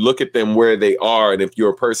you look at them where they are, and if you're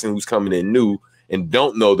a person who's coming in new and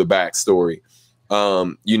don't know the backstory,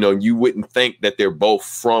 you know, you wouldn't think that they're both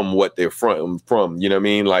from what they're from, you know what I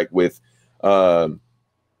mean? Like with Ralph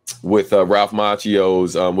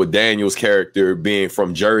Macchio's, with Daniel's character being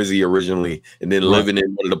from Jersey originally, and then living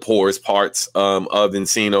in one of the poorest parts of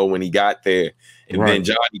Encino when he got there, and then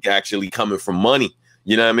Johnny actually coming from money,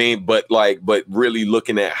 you know what I mean? But really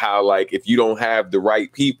looking at how, like, if you don't have the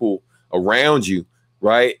right people around you,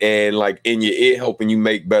 right, and like in your ear helping you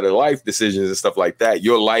make better life decisions and stuff like that,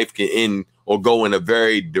 your life can end or go in a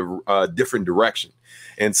very different direction.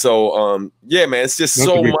 And so, yeah, man, it's just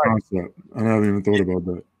so much. Concept. I haven't even thought about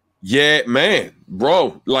that. Yeah, man,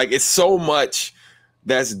 bro, like, it's so much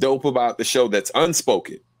that's dope about the show that's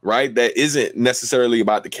unspoken, right? That isn't necessarily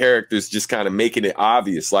about the characters just kind of making it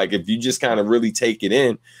obvious. Like, if you just kind of really take it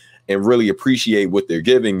in and really appreciate what they're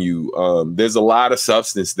giving you, there's a lot of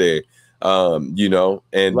substance there, you know,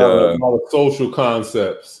 and a lot of social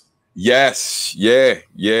concepts. Yes,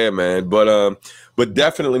 yeah, man. But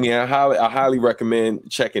definitely, man, I highly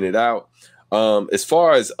recommend checking it out. As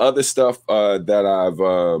far as other stuff that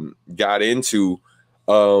I've got into,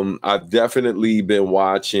 I've definitely been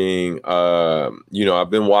watching. You know, I've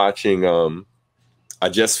been watching. I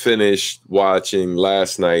just finished watching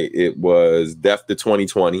last night. It was Death to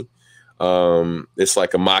 2020. It's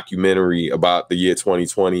like a mockumentary about the year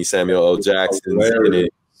 2020. Samuel L. Jackson's in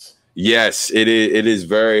it. Yes, it is. It is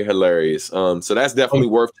very hilarious. So that's definitely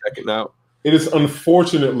worth checking out. It is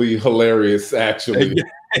unfortunately hilarious, actually.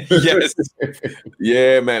 Yes.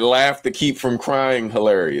 Yeah, man. Laugh to keep from crying.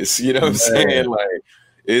 Hilarious. You know what I'm saying? Like,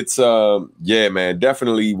 it's yeah, man,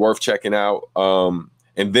 definitely worth checking out.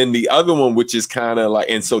 And then the other one, which is kind of like,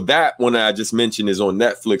 and so that one I just mentioned is on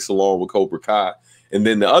Netflix along with Cobra Kai. And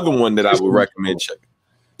then the other one that I would recommend checking.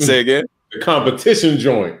 Say again? The competition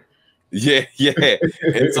joint. Yeah.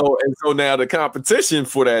 And so now the competition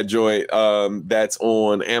for that joint that's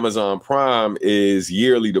on Amazon Prime is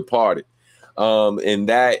Yearly Departed. And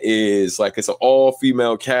that is like, it's an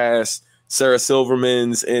all-female cast. Sarah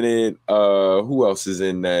Silverman's in it. Who else is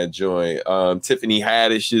in that joint? Tiffany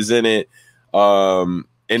Haddish is in it.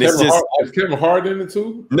 And is Kevin Hart in it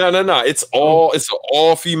too? No. It's an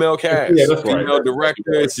all-female cast. Yeah, that's female right.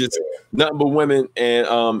 director. It's just nothing but women.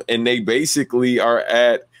 And they basically are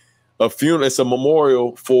at a funeral. It's a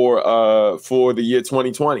memorial for the year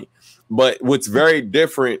 2020. But what's very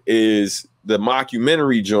different is the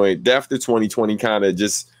mockumentary joint, Death to 2020, kind of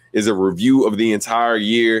just is a review of the entire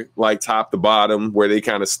year, like top to bottom, where they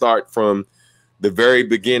kind of start from the very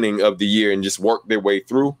beginning of the year and just work their way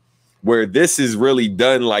through. Where this is really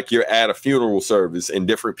done like you're at a funeral service and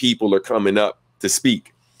different people are coming up to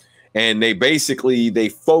speak. And they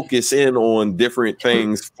focus in on different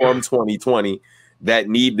things from 2020 that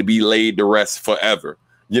need to be laid to rest forever.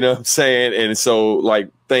 You know what I'm saying? And so, like,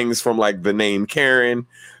 things from like the name Karen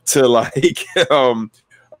to like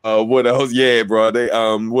What else? Yeah, bro. They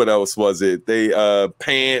what else was it? They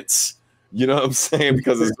pants. You know what I'm saying?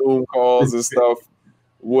 Because of Zoom calls and stuff.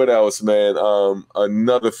 What else, man?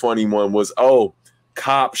 Another funny one was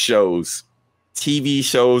cop shows, TV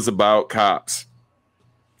shows about cops.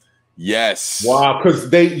 Yes. Wow, because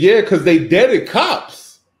they deaded cops.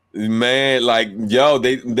 Man, like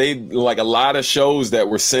they like a lot of shows that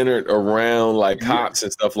were centered around like cops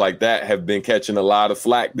and stuff like that have been catching a lot of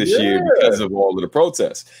flack this year because of all of the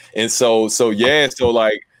protests. And so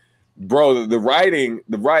like, bro, the writing,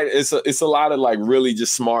 it's a lot of like really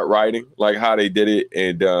just smart writing, like how they did it,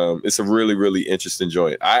 and it's a really, really interesting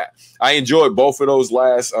joint. I enjoyed both of those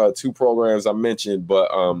last two programs I mentioned,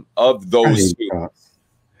 but of those two, I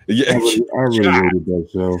really hated that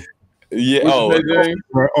show. Yeah.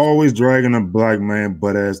 Always dragging a black man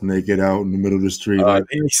butt ass naked out in the middle of the street.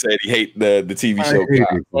 He said he hate the TV show.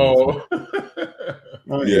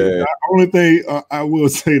 The only thing I will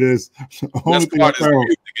say this. The only thing I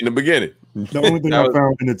found in the beginning. The only thing I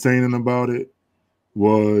found entertaining about it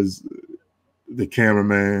was the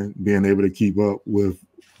cameraman being able to keep up with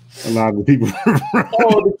a lot of the people.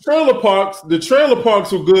 The trailer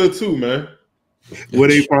parks were good too, man. Where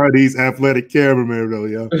they find these athletic cameramen though,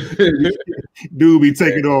 yo. Dude be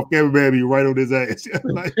taking off, cameraman be right on his ass.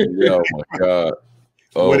 Like, oh my god.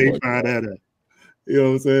 Where they find that at? You know what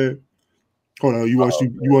I'm saying? Hold on, you want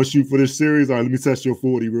to shoot for this series? All right, let me test your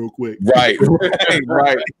 40 real quick. Right.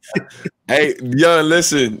 Hey, young,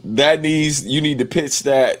 listen, you need to pitch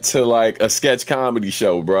that to like a sketch comedy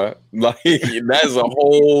show, bro. Like that's a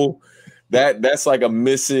whole that's like a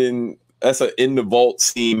missing. That's an in the vault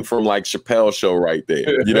scene from like Chappelle show right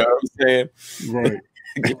there. You know what I'm saying? Right.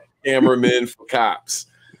 Cameramen for cops.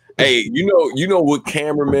 Hey, you know what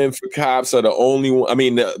cameramen for cops are the only one. I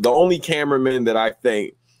mean, the only cameramen that I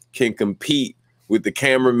think can compete with the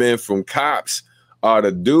cameramen from Cops are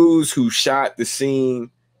the dudes who shot the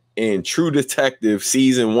scene in True Detective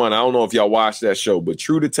season 1. I don't know if y'all watched that show, but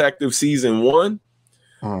True Detective season 1,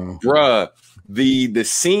 bruh. The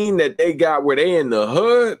scene that they got where they in the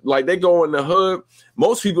hood, like they go in the hood.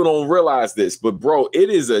 Most people don't realize this, but bro, it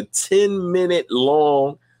is a 10-minute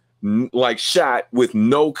long like shot with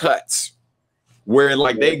no cuts, where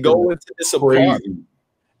like they go into this apartment,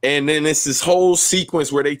 and then it's this whole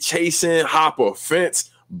sequence where they chasing Hopper fence,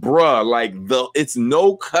 bruh. Like it's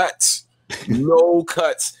no cuts, no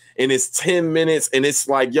cuts, and it's 10 minutes, and it's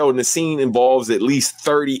like and the scene involves at least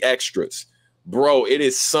 30 extras. Bro, it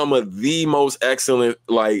is some of the most excellent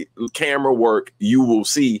like camera work you will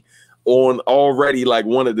see on already like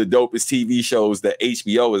one of the dopest TV shows that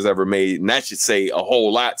HBO has ever made, and that should say a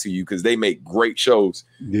whole lot to you because they make great shows.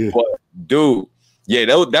 Yeah. But dude,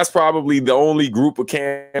 that's probably the only group of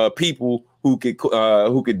people who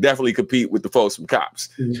could definitely compete with the folks from Cops.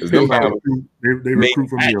 They recruit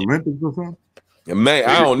from the Olympics or something. Man,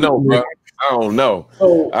 I don't know, bro. I don't know.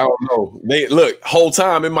 They look, whole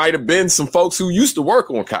time it might have been some folks who used to work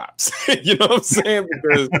on Cops. You know what I'm saying?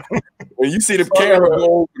 Because when you see the camera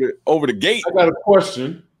go over the gate. I got a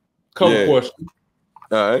question. Question.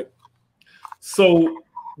 All right. So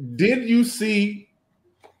did you see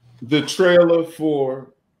the trailer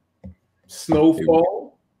for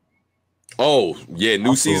Snowfall? Oh, yeah,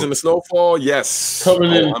 new season of Snowfall. Yes.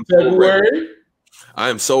 Coming in February. I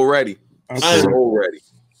am so ready. I'm so ready.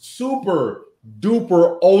 Super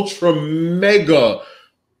duper ultra mega.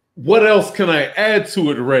 What else can I add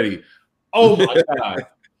to it already? Oh my god.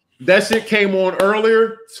 That shit came on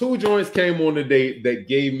earlier. 2 joints came on today that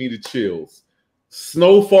gave me the chills.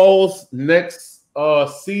 Snowfall's next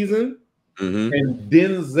season, and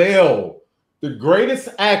Denzel, the greatest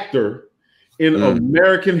actor in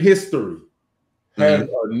American history, had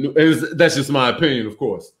a new, and that's just my opinion, of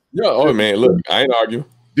course. Yeah, oh man, look, I ain't arguing.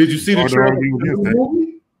 Did you see the trailer for the movie?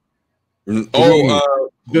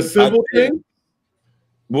 The Civil thing.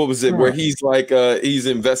 What was it? Where he's like he's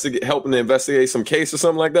helping to investigate some case or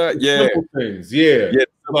something like that? Yeah. Simple things, yeah.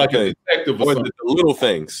 Like a detective or something. The little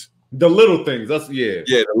things. The little things. That's Yeah,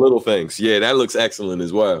 the little things. Yeah, that looks excellent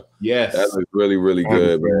as well. Yes. That looks really, really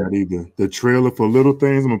good, man. The trailer for Little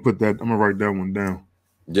Things, I'm gonna write that one down.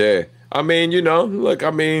 Yeah. I mean, look,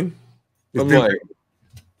 I mean, I'm like,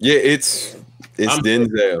 yeah, it's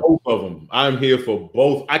Denzel. Both of them. I'm here for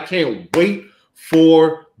both. I can't wait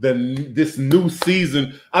for this new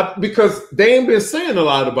season because they ain't been saying a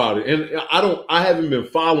lot about it, and I haven't been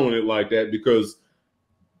following it like that because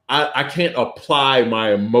I can't apply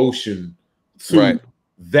my emotion to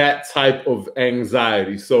that type of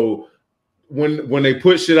anxiety. So when they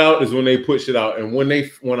put shit out is when they put shit out, and when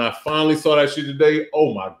I finally saw that shit today,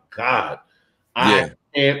 oh my god, I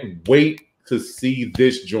can't wait to see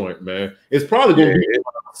this joint, man. It's probably gonna be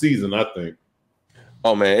one of the season, I think.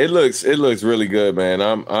 Oh man, it looks really good, man.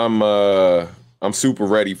 I'm super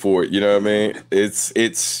ready for it. You know what I mean? It's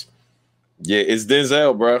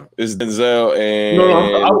Denzel, bro. It's Denzel and no,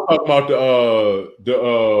 I was talking about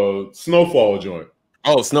the Snowfall joint.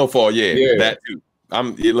 Oh, Snowfall, Yeah. that too.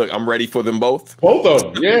 I'm ready for them both. Both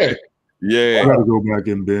of them, yeah. Yeah. I gotta go back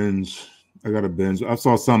and binge. I gotta binge. I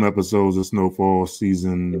saw some episodes of Snowfall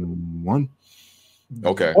season 1.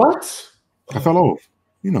 Okay. What? I fell off.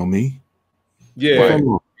 You know me. Yeah.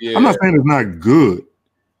 Yeah. I'm not saying it's not good.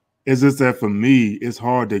 It's just that for me, it's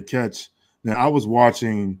hard to catch. Now I was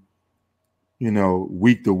watching,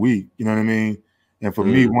 week to week. You know what I mean? And for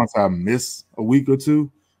me, once I miss a week or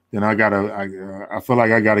two, then I feel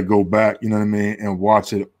like I gotta go back. You know what I mean? And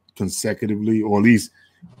watch it consecutively, or at least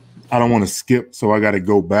I don't want to skip, so I got to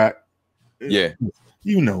go back. Yeah.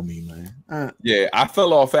 You know me, man. Yeah, I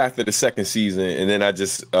fell off after the second season, and then I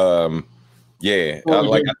just, I think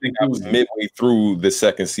I was midway through the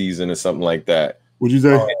second season or something like that. What'd you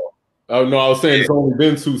say? Oh no, I was saying it's only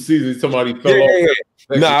been 2 seasons. Somebody fell off.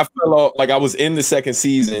 No, I fell off. Like I was in the second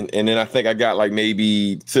season, and then I think I got like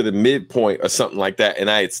maybe to the midpoint or something like that, and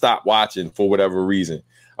I had stopped watching for whatever reason.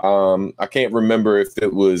 I can't remember if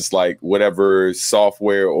it was like whatever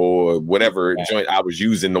software or whatever joint I was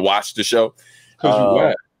using to watch the show.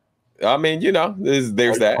 I mean, there's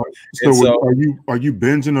that. So, are you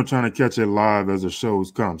binging or trying to catch it live as the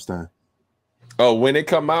shows come, Stan? Oh, when it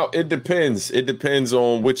come out, it depends. It depends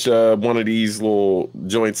on which one of these little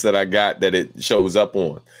joints that I got that it shows up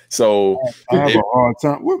on. So I have a hard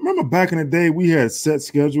time. Remember back in the day, we had set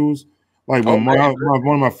schedules. Like when one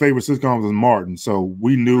of my favorite sitcoms was Martin, so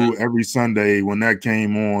we knew every Sunday when that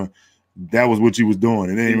came on, that was what you was doing.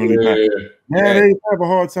 It ain't really matter. Man, they have a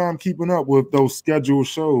hard time keeping up with those scheduled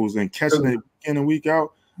shows and catching it week in and week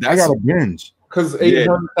out. I got to binge because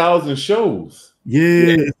 800,000 shows.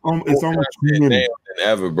 Yeah, it's almost too many than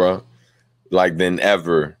ever, bro. Like than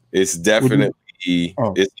ever. It's definitely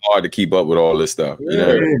it's hard to keep up with all this stuff.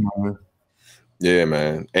 Yeah,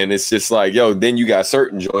 man. And it's just like, then you got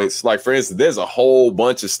certain joints. Like, for instance, there's a whole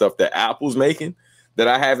bunch of stuff that Apple's making that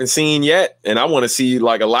I haven't seen yet. And I want to see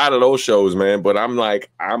like a lot of those shows, man. But I'm like,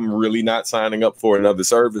 I'm really not signing up for another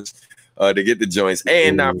service to get the joints.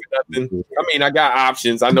 And not for nothing. I mean, I got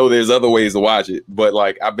options. I know there's other ways to watch it. But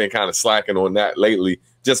like, I've been kind of slacking on that lately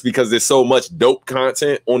just because there's so much dope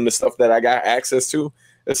content on the stuff that I got access to.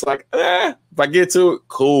 It's like, if I get to it,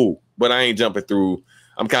 cool. But I ain't jumping through.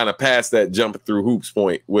 I'm kind of past that jumping through hoops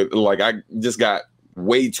point with like I just got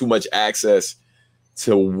way too much access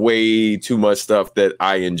to way too much stuff that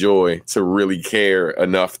I enjoy to really care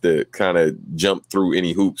enough to kind of jump through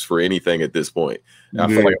any hoops for anything at this point. I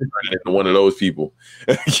feel like I'm turning into one of those people.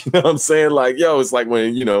 You know what I'm saying? Like, it's like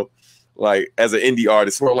when, like as an indie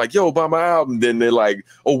artist, we're like, buy my album. Then they're like,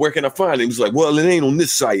 oh, where can I find it? It's like, well, it ain't on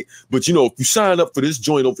this site. But, if you sign up for this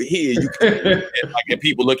joint over here, you can. and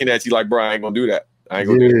people looking at you like, bro, I ain't going to do that. I ain't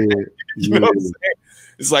gonna do that. You know what I'm saying?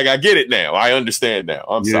 It's like I get it now. I understand now.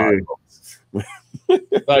 I'm sorry.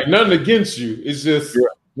 Like nothing against you. It's just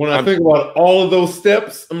when I think about all of those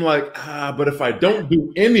steps, I'm like, but if I don't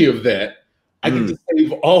do any of that, I can just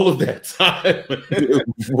save all of that time.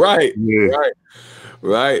 Right. You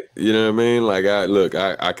know what I mean? Like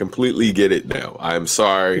I completely get it now. I'm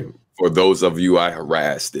sorry for those of you I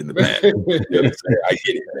harassed in the back. You know what I'm saying? I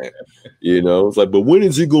get it now. It's like, but when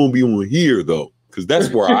is it gonna be on here though? Because that's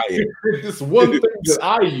where I am. Just one thing that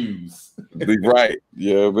I use. Right.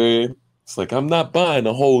 Yeah, man. It's like I'm not buying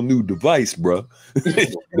a whole new device, bro.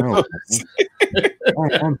 I'm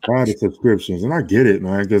tired of subscriptions, and I get it,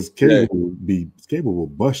 man. Because cable will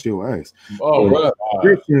bust your ass. Oh, right.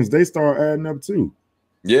 Subscriptions, they start adding up too.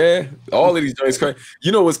 Yeah, all of these joints crazy.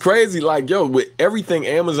 What's crazy? Like, with everything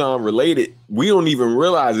Amazon related, we don't even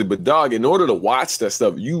realize it. But dog, in order to watch that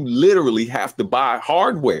stuff, you literally have to buy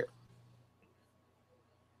hardware.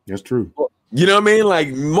 That's true. You know what I mean? Like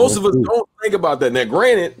most of us don't think about that. Now,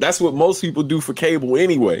 granted, that's what most people do for cable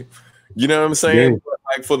anyway. You know what I'm saying? Yeah. But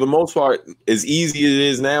like for the most part, as easy as it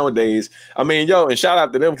is nowadays. I mean, and shout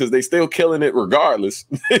out to them because they still killing it regardless.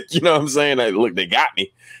 You know what I'm saying? Like, look, they got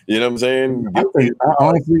me. You know what I'm saying?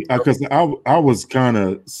 Honestly, because I was kind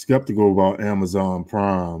of skeptical about Amazon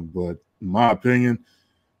Prime, but in my opinion,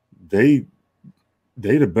 they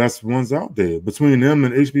the best ones out there. Between them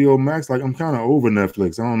and HBO Max, like I'm kind of over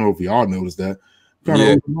Netflix. I don't know if y'all noticed that. I'm kind of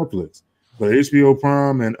over Netflix. But HBO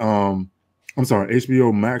Prime and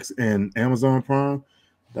HBO Max and Amazon Prime,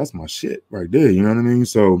 that's my shit right there. You know what I mean?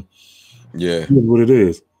 So yeah, here's what it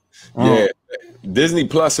is. Disney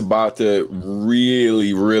Plus about to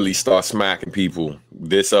really, really start smacking people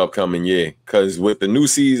this upcoming year, because with the new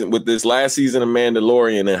season, with this last season of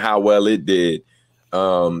Mandalorian and how well it did,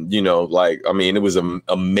 you know, like, I mean, it was an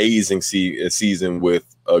amazing season with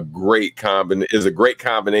a great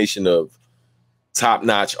combination of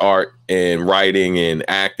top-notch art and writing and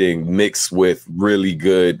acting mixed with really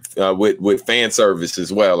good with fan service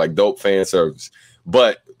as well, like dope fan service.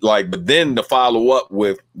 But then to follow up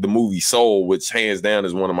with the movie Soul, which hands down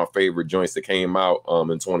is one of my favorite joints that came out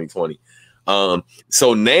in 2020.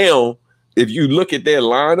 So now if you look at their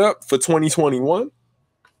lineup for 2021,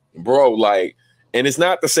 bro, like, and it's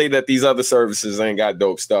not to say that these other services ain't got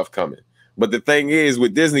dope stuff coming, but the thing is,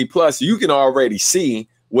 with Disney Plus, you can already see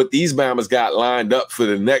what these mamas got lined up for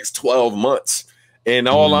the next 12 months. And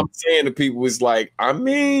all I'm saying to people is like, I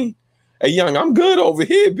mean, hey, Young, I'm good over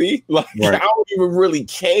here, B. Like, I don't even really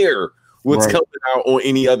care what's coming out on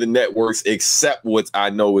any other networks except what I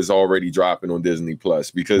know is already dropping on Disney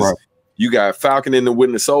Plus, because you got Falcon and the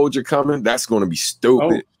Winter Soldier coming. That's going to be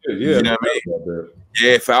stupid. Oh, yeah, you know what I mean?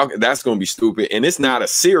 Yeah, Falcon. That's going to be stupid. And it's not a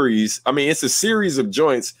series. I mean, it's a series of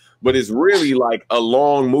joints, but it's really like a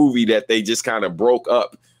long movie that they just kind of broke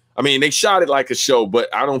up. I mean, they shot it like a show, but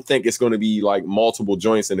I don't think it's going to be like multiple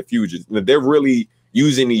joints in the future. They're really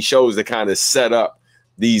using these shows to kind of set up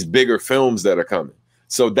these bigger films that are coming.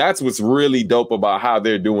 So that's what's really dope about how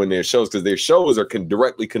they're doing their shows, because their shows are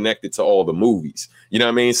directly connected to all the movies. You know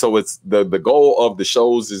what I mean? So it's the goal of the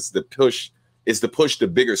shows is to push the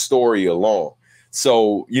bigger story along.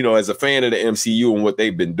 So, you know, as a fan of the MCU and what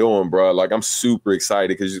they've been doing, bro, like, I'm super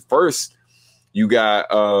excited, because first you got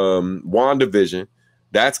WandaVision.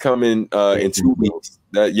 That's coming in 2 weeks.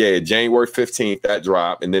 January 15th, that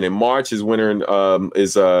drop. And then in March is Falcon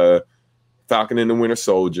and the Winter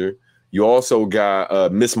Soldier. You also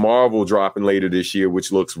got Miss Marvel dropping later this year,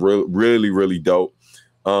 which looks really, really dope.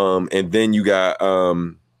 And then you got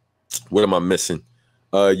what am I missing?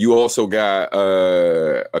 You also got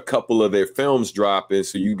a couple of their films dropping.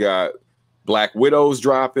 So you got Black Widow's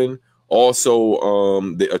dropping. Also,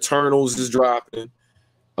 the Eternals is dropping.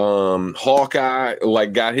 Hawkeye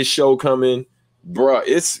got his show coming, bruh.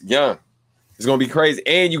 It's young. It's gonna be crazy,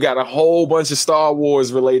 and you got a whole bunch of Star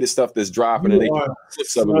Wars related stuff that's dropping. And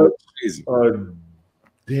crazy.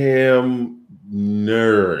 Damn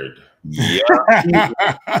nerd. Yeah.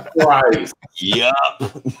 Christ. Yup.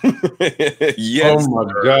 Yes. Oh my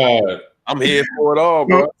God. I'm here for it all,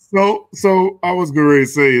 bro. So I was going to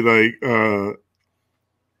say, like,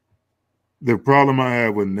 the problem I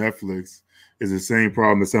have with Netflix is the same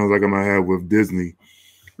problem it sounds like I might have with Disney.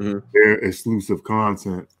 Their exclusive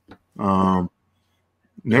content.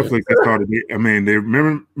 Netflix has started. I mean, they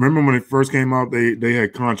remember when it first came out, they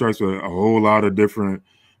had contracts with a whole lot of different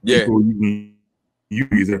people you can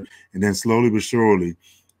use it, and then slowly but surely,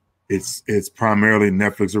 it's primarily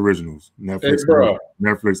Netflix originals.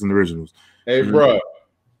 Netflix and originals. Hey, bro,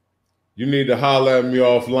 you need to holler at me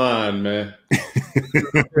offline, man.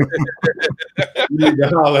 You need to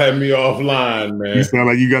holler at me offline, man. You sound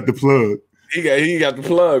like you got the plug. He got the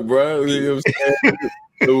plug, bro. You know what I'm saying?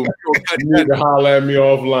 You need to holler at me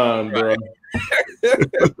offline, bro.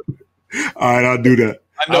 All right, I'll do that.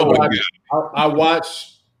 I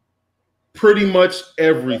watch pretty much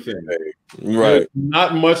everything. Right. There's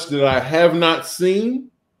not much that I have not seen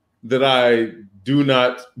that I do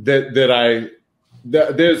not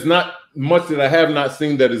there's not much that I have not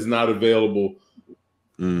seen that is not available.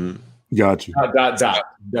 Got you.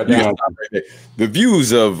 The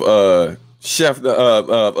views of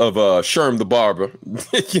Sherm the Barber. You know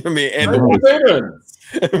what I mean? And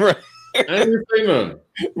I didn't say none.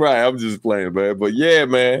 Right. I'm just playing, man. But yeah,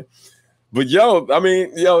 man. But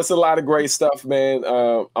it's a lot of great stuff, man.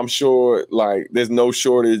 I'm sure like there's no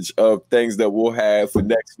shortage of things that we'll have for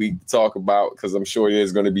next week to talk about, because I'm sure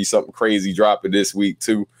there's going to be something crazy dropping this week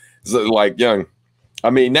too. So, like, Young, I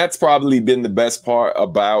mean, that's probably been the best part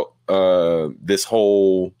about this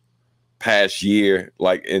whole past year,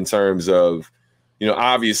 like in terms of, you know,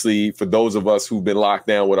 obviously for those of us who've been locked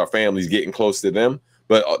down with our families, getting close to them,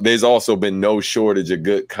 but there's also been no shortage of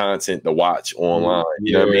good content to watch online.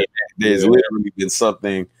 You know what I mean? There's literally been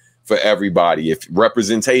something for everybody. If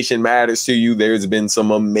representation matters to you, there's been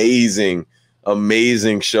some amazing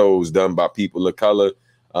shows done by people of color,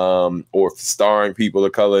 or starring people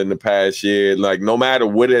of color in the past year. Like, no matter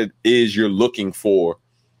what it is you're looking for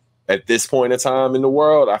at this point in time in the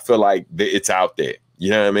world, I feel like it's out there. You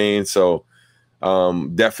know what I mean? So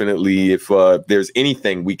definitely, if there's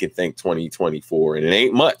anything we can thank 2024, and it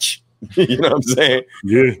ain't much, you know what I'm saying?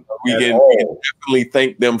 Yeah, we can definitely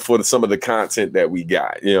thank them for some of the content that we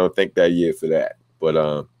got. You know, thank that year for that.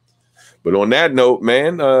 But But on that note,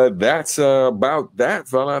 man, that's about that,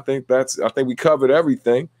 fella. I think we covered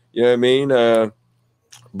everything. You know what I mean?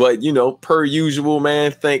 But you know, per usual,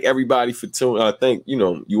 man, thank everybody for tuning. Thank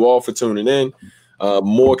you all for tuning in.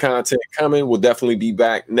 More content coming. We'll definitely be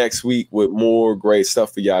back next week with more great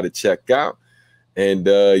stuff for y'all to check out. And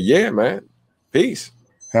yeah, man, peace.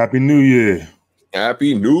 Happy New Year.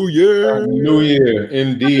 Happy New Year. Happy New Year,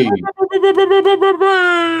 indeed.